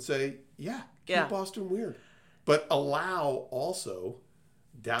right, would say, keep Austin weird. But allow also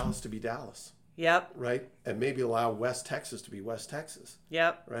Dallas to be Dallas. Yep. Right? And maybe allow West Texas to be West Texas.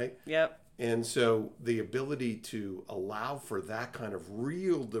 Yep. Right? Yep. And so the ability to allow for that kind of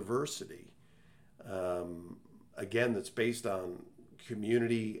real diversity, again, that's based on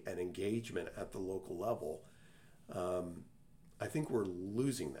community and engagement at the local level, I think we're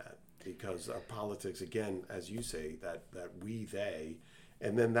losing that because our politics, again, as you say, that we, they,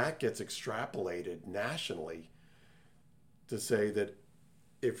 and then that gets extrapolated nationally to say that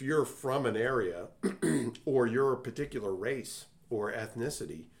if you're from an area or you're a particular race or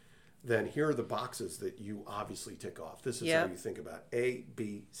ethnicity, then here are the boxes that you obviously tick off. This is how you think about A,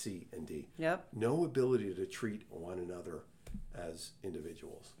 B, C, and D. Yep. No ability to treat one another as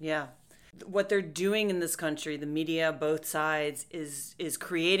individuals. Yeah. What they're doing in this country, the media, both sides, is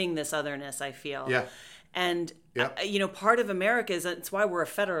creating this otherness, I feel. Yeah. And, part of America is, it's why we're a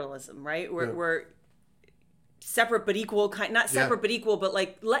federalism, right? We're separate but equal, not separate but equal, but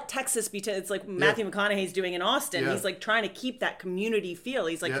like let Texas be, it's like Matthew McConaughey's doing in Austin. He's like trying to keep that community feel.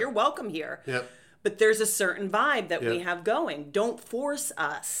 He's like, you're welcome here. Yeah. But there's a certain vibe that we have going. Don't force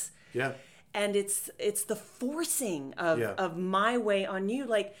us. Yeah. And it's the forcing of my way on you.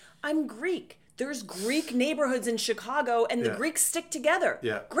 Like, I'm Greek. There's Greek neighborhoods in Chicago, and the Greeks stick together.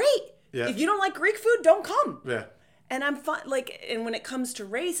 Yeah. Great. Yeah. If you don't like Greek food, don't come. Yeah. And I'm fine. Like, and when it comes to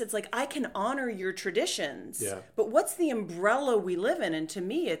race, it's like, I can honor your traditions. Yeah. But what's the umbrella we live in? And to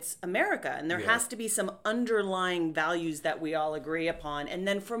me, it's America. And there has to be some underlying values that we all agree upon. And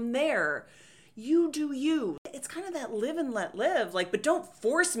then from there, you do you. It's kind of that live and let live. Like, but don't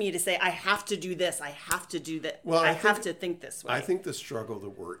force me to say, I have to do this. I have to do that. Well, I have to think this way. I think the struggle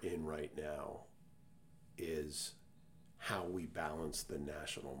that we're in right now is how we balance the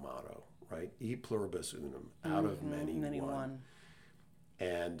national motto, right? E pluribus unum, out of many one.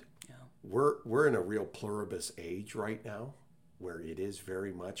 And we're in a real pluribus age right now, where it is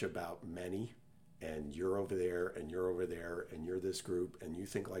very much about many, and you're over there, and you're over there, and you're this group, and you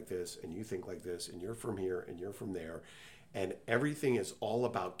think like this, and you think like this, and you're from here, and you're from there. And everything is all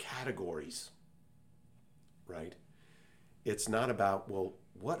about categories, right? It's not about, well,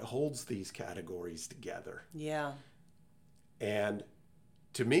 what holds these categories together? Yeah. And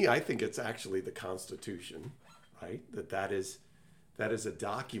to me, I think it's actually the Constitution, right? That is a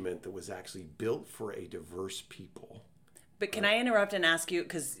document that was actually built for a diverse people. But can I interrupt and ask you,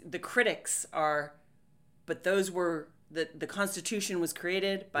 because the critics are, but those were, the Constitution was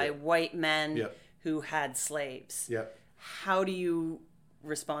created by white men who had slaves. Yeah. How do you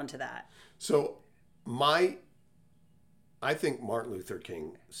respond to that? So I think Martin Luther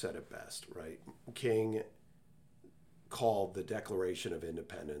King said it best, right? King called the Declaration of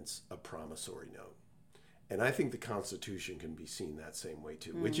Independence a promissory note. And I think the Constitution can be seen that same way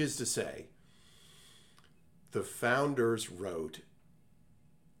too, which is to say, the founders wrote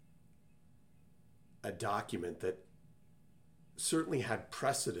a document that certainly had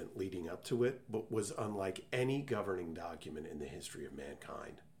precedent leading up to it, but was unlike any governing document in the history of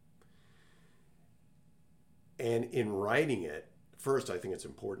mankind. And in writing it, first, I think it's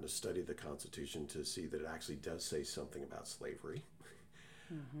important to study the Constitution to see that it actually does say something about slavery.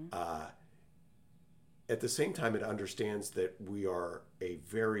 at the same time, it understands that we are a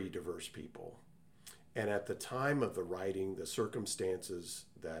very diverse people. And at the time of the writing, the circumstances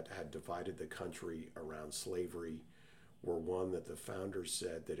that had divided the country around slavery were one that the founders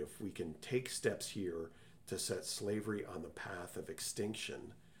said that if we can take steps here to set slavery on the path of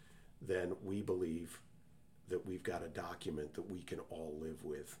extinction, then we believe that we've got a document that we can all live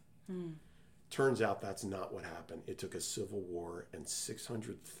with. Turns out that's not what happened. It took a civil war and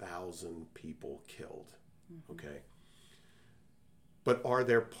 600,000 people killed. Okay. But are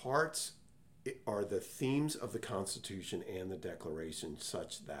there parts, are the themes of the Constitution and the Declaration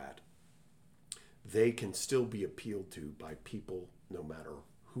such that they can still be appealed to by people no matter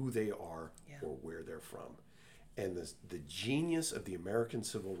who they are or where they're from? And the genius of the American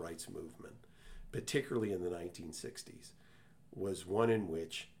Civil Rights Movement, particularly in the 1960s, was one in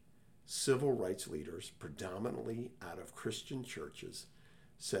which civil rights leaders, predominantly out of Christian churches,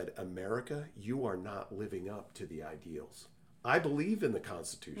 said, America, you are not living up to the ideals. I believe in the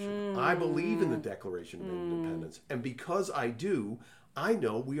Constitution. I believe in the Declaration of Independence. And because I do, I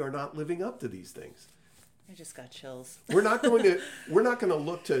know we are not living up to these things. I just got chills. We're not going to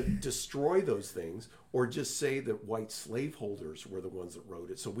look to destroy those things or just say that white slaveholders were the ones that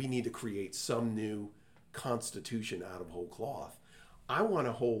wrote it. So we need to create some new constitution out of whole cloth. I want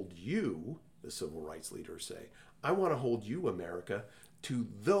to hold you, the civil rights leaders say, I want to hold you, America, to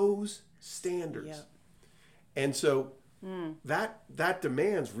those standards. Yep. And so that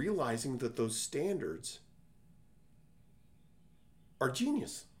demands realizing that those standards are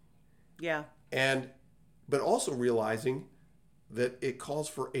genius. Yeah. But also realizing that it calls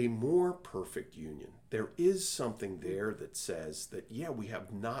for a more perfect union. There is something there that says that, we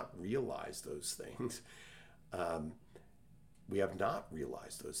have not realized those things. We have not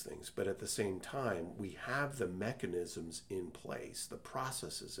realized those things, but at the same time, we have the mechanisms in place, the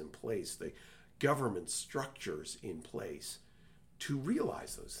processes in place, the government structures in place to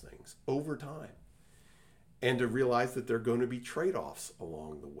realize those things over time and to realize that there are going to be trade-offs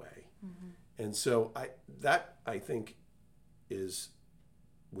along the way. And so I think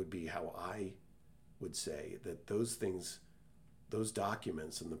would be how I would say that those things, those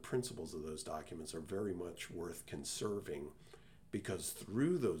documents and the principles of those documents are very much worth conserving, because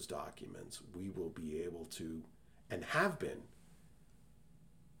through those documents, we will be able to, and have been,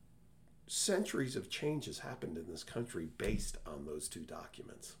 centuries of change has happened in this country based on those two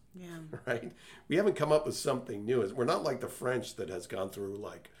documents. Yeah. Right? We haven't come up with something new. We're not like the French that has gone through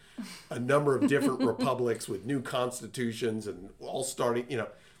like a number of different republics with new constitutions and all starting,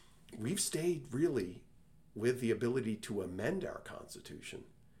 we've stayed really with the ability to amend our Constitution,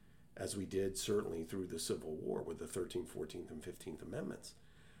 as we did certainly through the Civil War with the 13th, 14th, and 15th Amendments.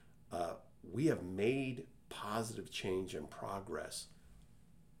 We have made positive change and progress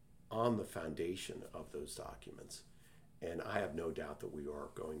on the foundation of those documents. And I have no doubt that we are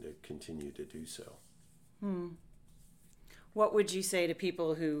going to continue to do so. What would you say to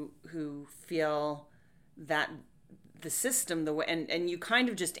people who feel that the system, the way, and you kind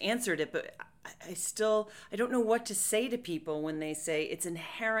of just answered it, but I don't know what to say to people when they say it's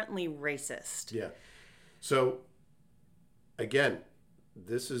inherently racist. Yeah. So again,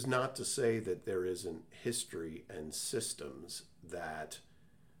 this is not to say that there isn't history and systems that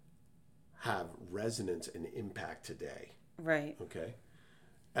have resonance and impact today. Right. Okay.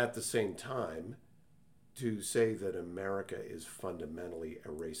 At the same time, to say that America is fundamentally a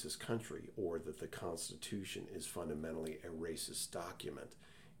racist country or that the Constitution is fundamentally a racist document,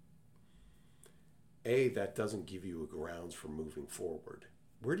 that doesn't give you a grounds for moving forward.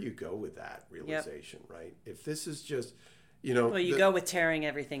 Where do you go with that realization, right? If this is just, Well, you go with tearing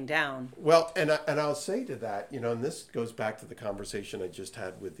everything down. Well, and I'll say to that, and this goes back to the conversation I just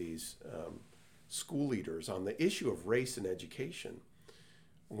had with these school leaders on the issue of race in education.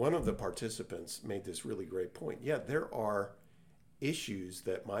 One of the participants made this really great point. Yeah, there are issues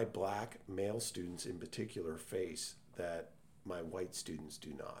that my black male students in particular face that my white students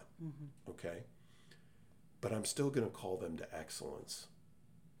do not. Okay? But I'm still going to call them to excellence.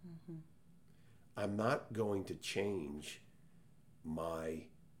 I'm not going to change my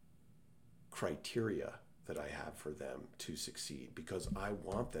criteria that I have for them to succeed because I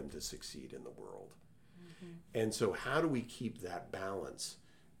want them to succeed in the world. And so how do we keep that balance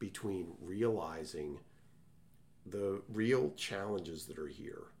between realizing the real challenges that are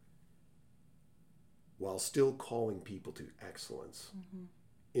here while still calling people to excellence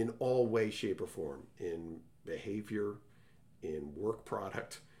in all way, shape, or form, in behavior, in work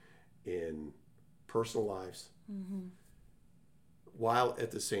product, in personal lives, while at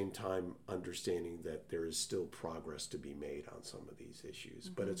the same time understanding that there is still progress to be made on some of these issues.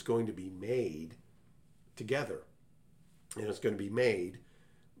 But it's going to be made together. And it's going to be made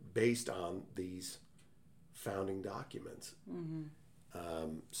based on these founding documents.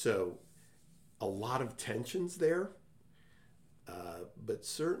 So a lot of tensions there, but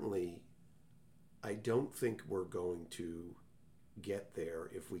certainly I don't think we're going to get there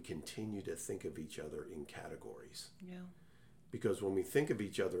if we continue to think of each other in categories. Yeah. Because when we think of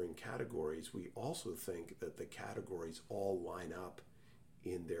each other in categories, we also think that the categories all line up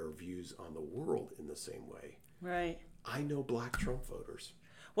in their views on the world in the same way. Right. I know black Trump voters.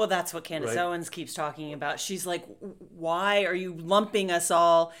 Well, that's what Candace Right. Owens keeps talking about. She's like, why are you lumping us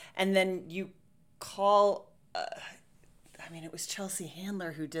all? And then you call, it was Chelsea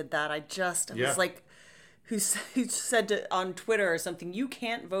Handler who did that. I Yeah. was like, who said on Twitter or something, you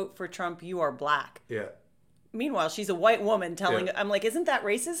can't vote for Trump, you are black. Yeah. Meanwhile, she's a white woman telling, Yeah. I'm like, isn't that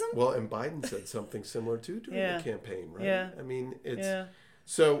racism? Well, and Biden said something similar too during Yeah. the campaign, right? Yeah. I mean, it's Yeah.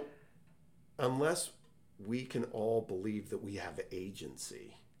 so unless we can all believe that we have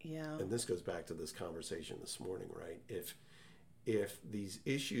agency, Yeah. and this goes back to this conversation this morning, right? If these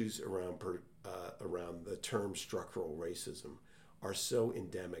issues around the term structural racism are so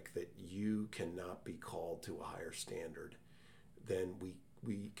endemic that you cannot be called to a higher standard, then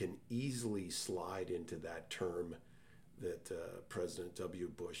we can easily slide into that term that President W.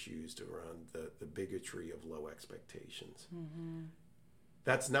 Bush used around the bigotry of low expectations.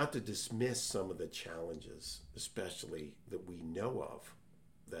 That's not to dismiss some of the challenges, especially that we know of,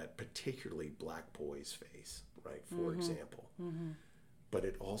 that particularly black boys face, right, for example. But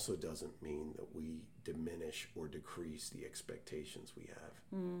it also doesn't mean that we diminish or decrease the expectations we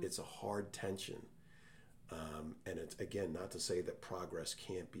have. It's a hard tension. And it's, again, not to say that progress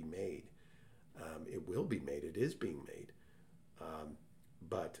can't be made. It will be made. It is being made.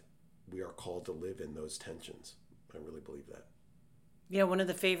 But we are called to live in those tensions. I really believe that. Yeah, one of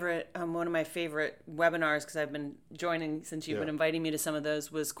my favorite webinars, because I've been joining since you've been inviting me to some of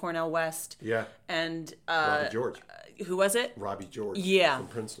those, was Cornel West. Yeah. And Robbie George. who was it? Robbie George. Yeah. From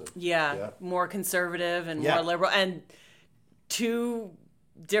Princeton. Yeah, more conservative and Yeah. more liberal, and two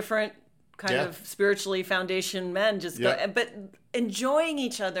different kind Yeah. of spiritually foundation men but enjoying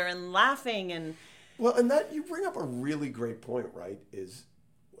each other and laughing and Well, and that you bring up a really great point, right?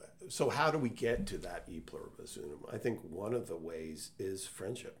 So how do we get to that e pluribus unum? I think one of the ways is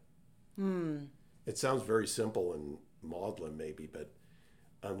friendship. It sounds very simple and maudlin maybe, but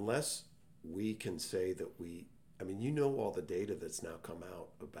unless we can say that all the data that's now come out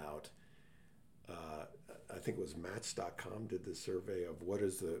about, I think it was Match.com did the survey of what are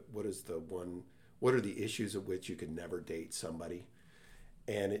the issues at which you could never date somebody.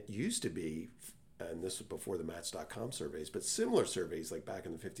 And it used to be, and this was before the Match.com surveys, but similar surveys like back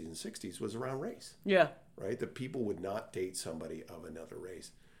in the 50s and 60s was around race, yeah. right? That people would not date somebody of another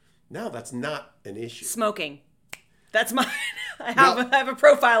race. Now that's not an issue. Smoking. That's mine. I have a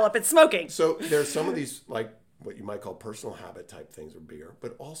profile up. It's smoking. So there's some of these, like what you might call personal habit type things are bigger,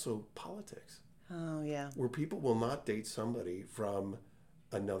 but also politics, Oh yeah. where people will not date somebody from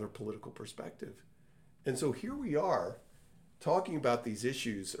another political perspective. And so here we are talking about these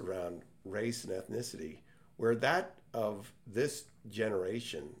issues around race and ethnicity, where that of this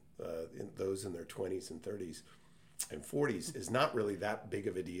generation, those in their 20s and 30s and 40s, is not really that big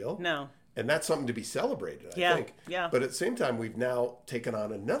of a deal. No. And that's something to be celebrated, I think. Yeah. But at the same time, we've now taken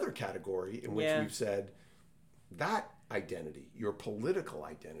on another category in which Yeah. we've said that identity, your political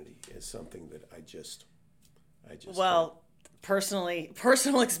identity, is something that I just Well, personal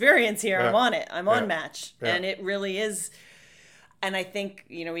experience here. Yeah. I'm on it. I'm on Yeah. Match. Yeah. And it really is. And I think,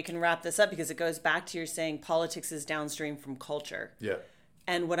 we can wrap this up because it goes back to your saying politics is downstream from culture. Yeah.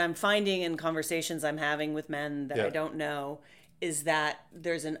 And what I'm finding in conversations I'm having with men that Yeah. I don't know is that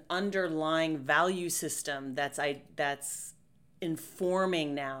there's an underlying value system that's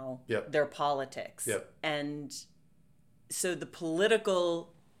informing now Yep. their politics. Yep. And so the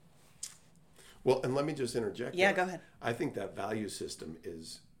political... Well, and let me just interject. Yeah, there. go ahead. I think that value system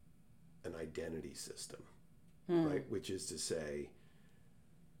is an identity system, right? Which is to say,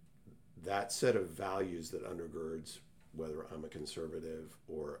 that set of values that undergirds whether I'm a conservative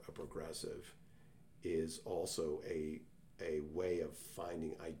or a progressive is also a way of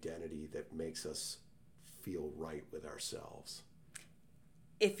finding identity that makes us feel right with ourselves.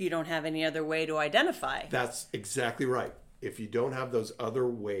 If you don't have any other way to identify. That's exactly right. If you don't have those other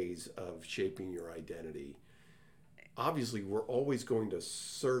ways of shaping your identity, obviously we're always going to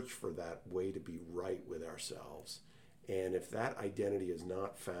search for that way to be right with ourselves. And if that identity is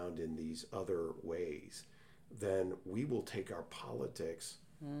not found in these other ways, then we will take our politics,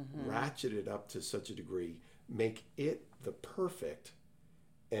 ratchet it up to such a degree, make it the perfect,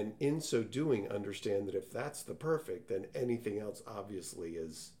 And in so doing, understand that if that's the perfect, then anything else obviously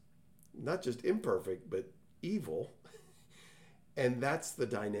is not just imperfect, but evil. And that's the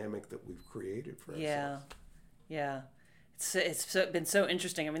dynamic that we've created for ourselves. Yeah. Been so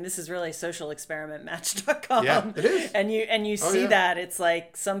interesting. I mean, this is really socialexperimentmatch.com. Yeah, it is. And you see that it's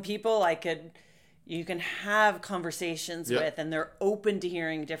like some people you can have conversations with, and they're open to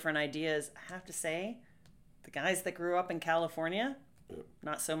hearing different ideas. I have to say, the guys that grew up in California,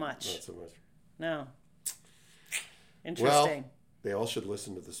 not so much. Not so much. No. Interesting. Well, they all should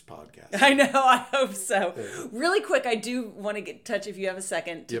listen to this podcast. I know. I hope so. Really quick, I do want to touch, if you have a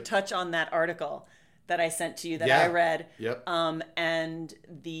second, to touch on that article that I sent to you that I read. Yep. And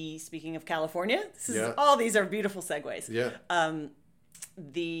speaking of California, all these are beautiful segues. Yeah.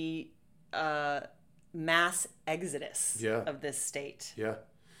 The mass exodus of this state. Yeah.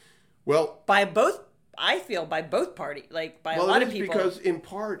 Well, by both parties, like by a lot of people. Because in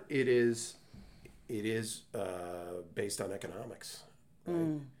part it is based on economics.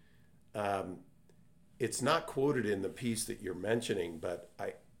 Right? It's not quoted in the piece that you're mentioning, but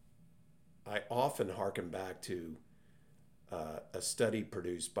I often hearken back to a study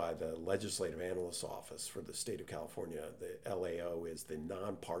produced by the Legislative Analyst's Office for the state of California. The LAO is the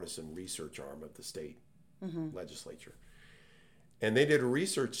nonpartisan research arm of the state legislature. And they did a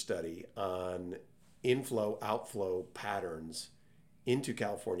research study on inflow, outflow patterns into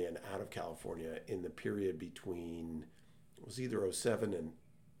California and out of California in the period between, it was either 07 and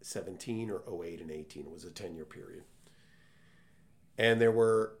 17 or 08 and 18. It was a 10-year period. And there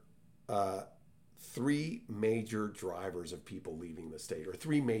were three major drivers of people leaving the state, or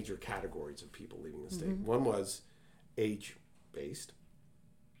three major categories of people leaving the state. One was age-based,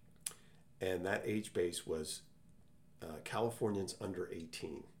 and that age base was Californians under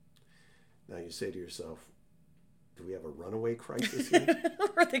 18. Now you say to yourself, do we have a runaway crisis here?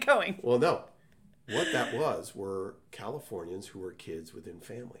 Where are they going? Well, no. What that were Californians who were kids within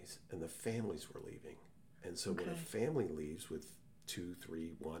families, and the families were leaving. And so when a family leaves with 2,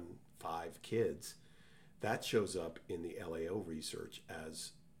 3, 1, 5 kids, that shows up in the LAO research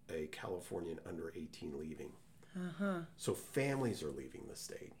as a Californian under 18 leaving. So families are leaving the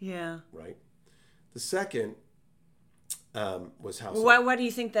state. Yeah. Right? The second was household. Why do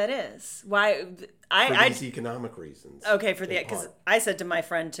you think that is? Why? For these economic reasons. Okay, because I said to my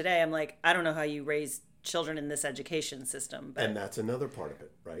friend today, I'm like, I don't know how you raise children in this education system. But... And that's another part of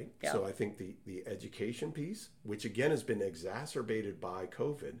it, right? Yeah. So I think the education piece, which again has been exacerbated by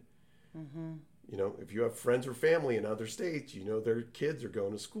COVID, you know, if you have friends or family in other states, you know their kids are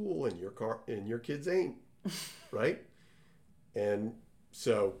going to school and your kids ain't, right? And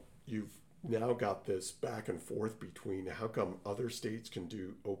so you've now got this back and forth between how come other states can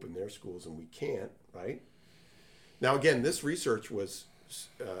open their schools and we can't, right? Now, again, this research was,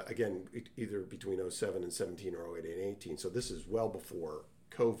 either between 07 and 17 or 08 and 18. So this is well before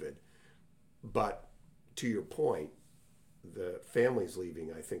COVID. But to your point, the families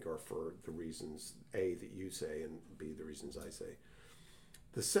leaving, I think, are for the reasons, A, that you say, and B, the reasons I say.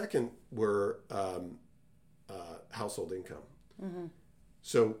 The second were household income.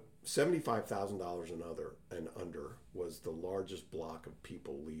 So $75,000 and under was the largest block of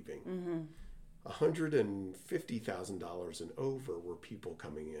people leaving. $150,000 and over were people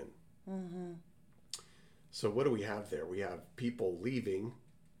coming in. So what do we have there? We have people leaving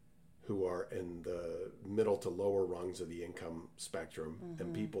who are in the middle to lower rungs of the income spectrum,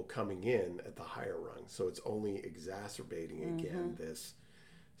 and people coming in at the higher rungs. So it's only exacerbating again this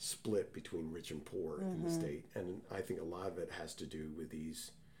split between rich and poor in the state. And I think a lot of it has to do with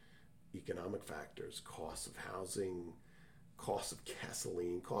these economic factors: cost of housing, cost of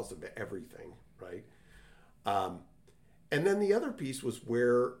gasoline, cost of everything, right? And then the other piece was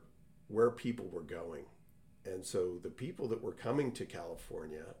where people were going. And so the people that were coming to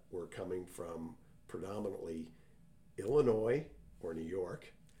California were coming from predominantly Illinois or New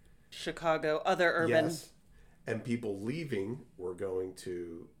York, Chicago, other urban. Yes. And people leaving were going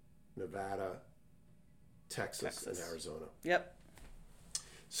to Nevada, Texas. And Arizona. Yep.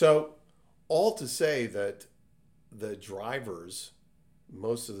 So all to say that the drivers,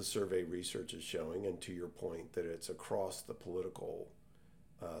 most of the survey research is showing, and to your point that it's across the political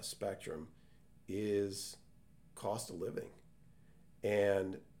spectrum, is cost of living.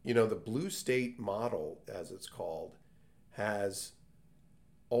 And, you know, the blue state model, as it's called, has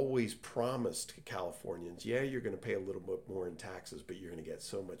always promised Californians, yeah, you're going to pay a little bit more in taxes, but you're going to get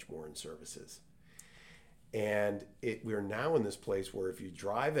so much more in services. And we're now in this place where if you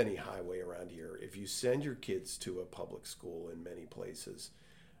drive any highway around here, if you send your kids to a public school in many places,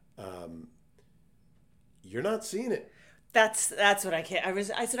 you're not seeing it. That's what I can't.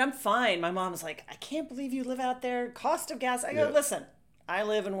 I said, I'm fine. My mom was like, I can't believe you live out there. Cost of gas. I go, listen, I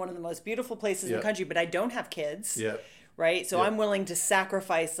live in one of the most beautiful places in the country, but I don't have kids. Yeah. Right. So I'm willing to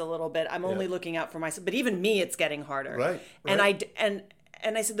sacrifice a little bit. I'm only looking out for myself. But even me, it's getting harder. Right.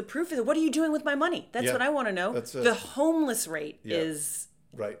 And I said, the proof is, what are you doing with my money? That's what I want to know. The homeless rate is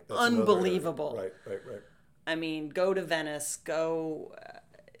right. That's unbelievable. Right. I mean, go to Venice, go.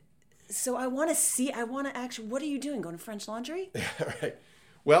 So I want to actually, what are you doing? Going to French Laundry? Right.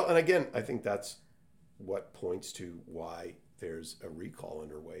 Well, and again, I think that's what points to why there's a recall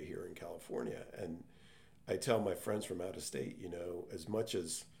underway here in California. And I tell my friends from out of state, as much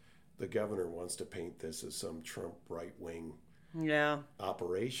as the governor wants to paint this as some Trump right-wing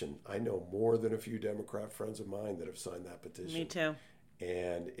operation, I know more than a few Democrat friends of mine that have signed that petition. Me too.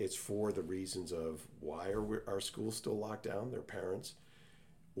 And it's for the reasons of why are our schools still locked down, their parents,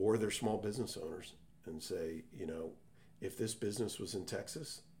 or their small business owners, and say, if this business was in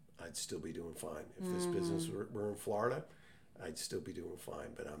Texas, I'd still be doing fine. If this business were in Florida, I'd still be doing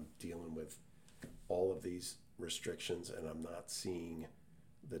fine. But I'm dealing with all of these restrictions, and I'm not seeing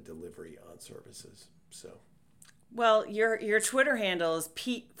the delivery on services. So, well, your Twitter handle is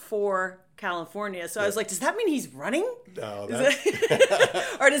Pete for California. So I was like, does that mean he's running? No,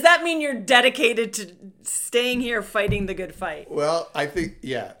 or does that mean you're dedicated to staying here fighting the good fight? Well, I think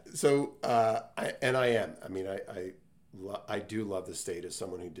So I am. I mean, I do love the state as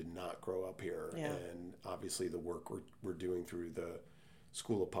someone who did not grow up here, and obviously the work we're doing through the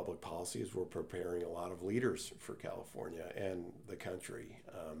School of Public Policy is we're preparing a lot of leaders for California and the country.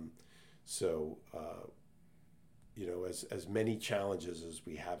 As many challenges as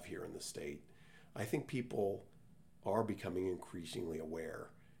we have here in the state, I think people are becoming increasingly aware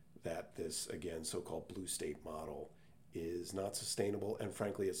that this, again, so-called blue state model is not sustainable, and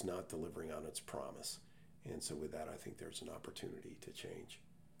frankly, it's not delivering on its promise. And so with that, I think there's an opportunity to change.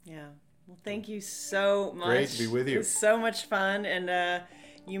 Yeah. Well, thank you so much. Great to be with you. It was so much fun, and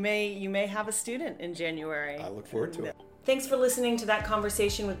you may have a student in January. I look forward to it. Thanks for listening to that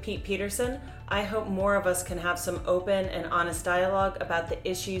conversation with Pete Peterson. I hope more of us can have some open and honest dialogue about the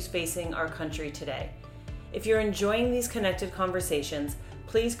issues facing our country today. If you're enjoying these connected conversations,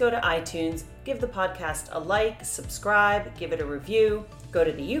 please go to iTunes, give the podcast a like, subscribe, give it a review, go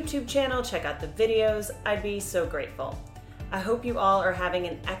to the YouTube channel, check out the videos. I'd be so grateful. I hope you all are having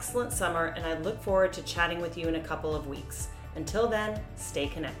an excellent summer, and I look forward to chatting with you in a couple of weeks. Until then, stay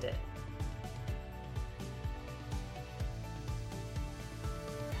connected.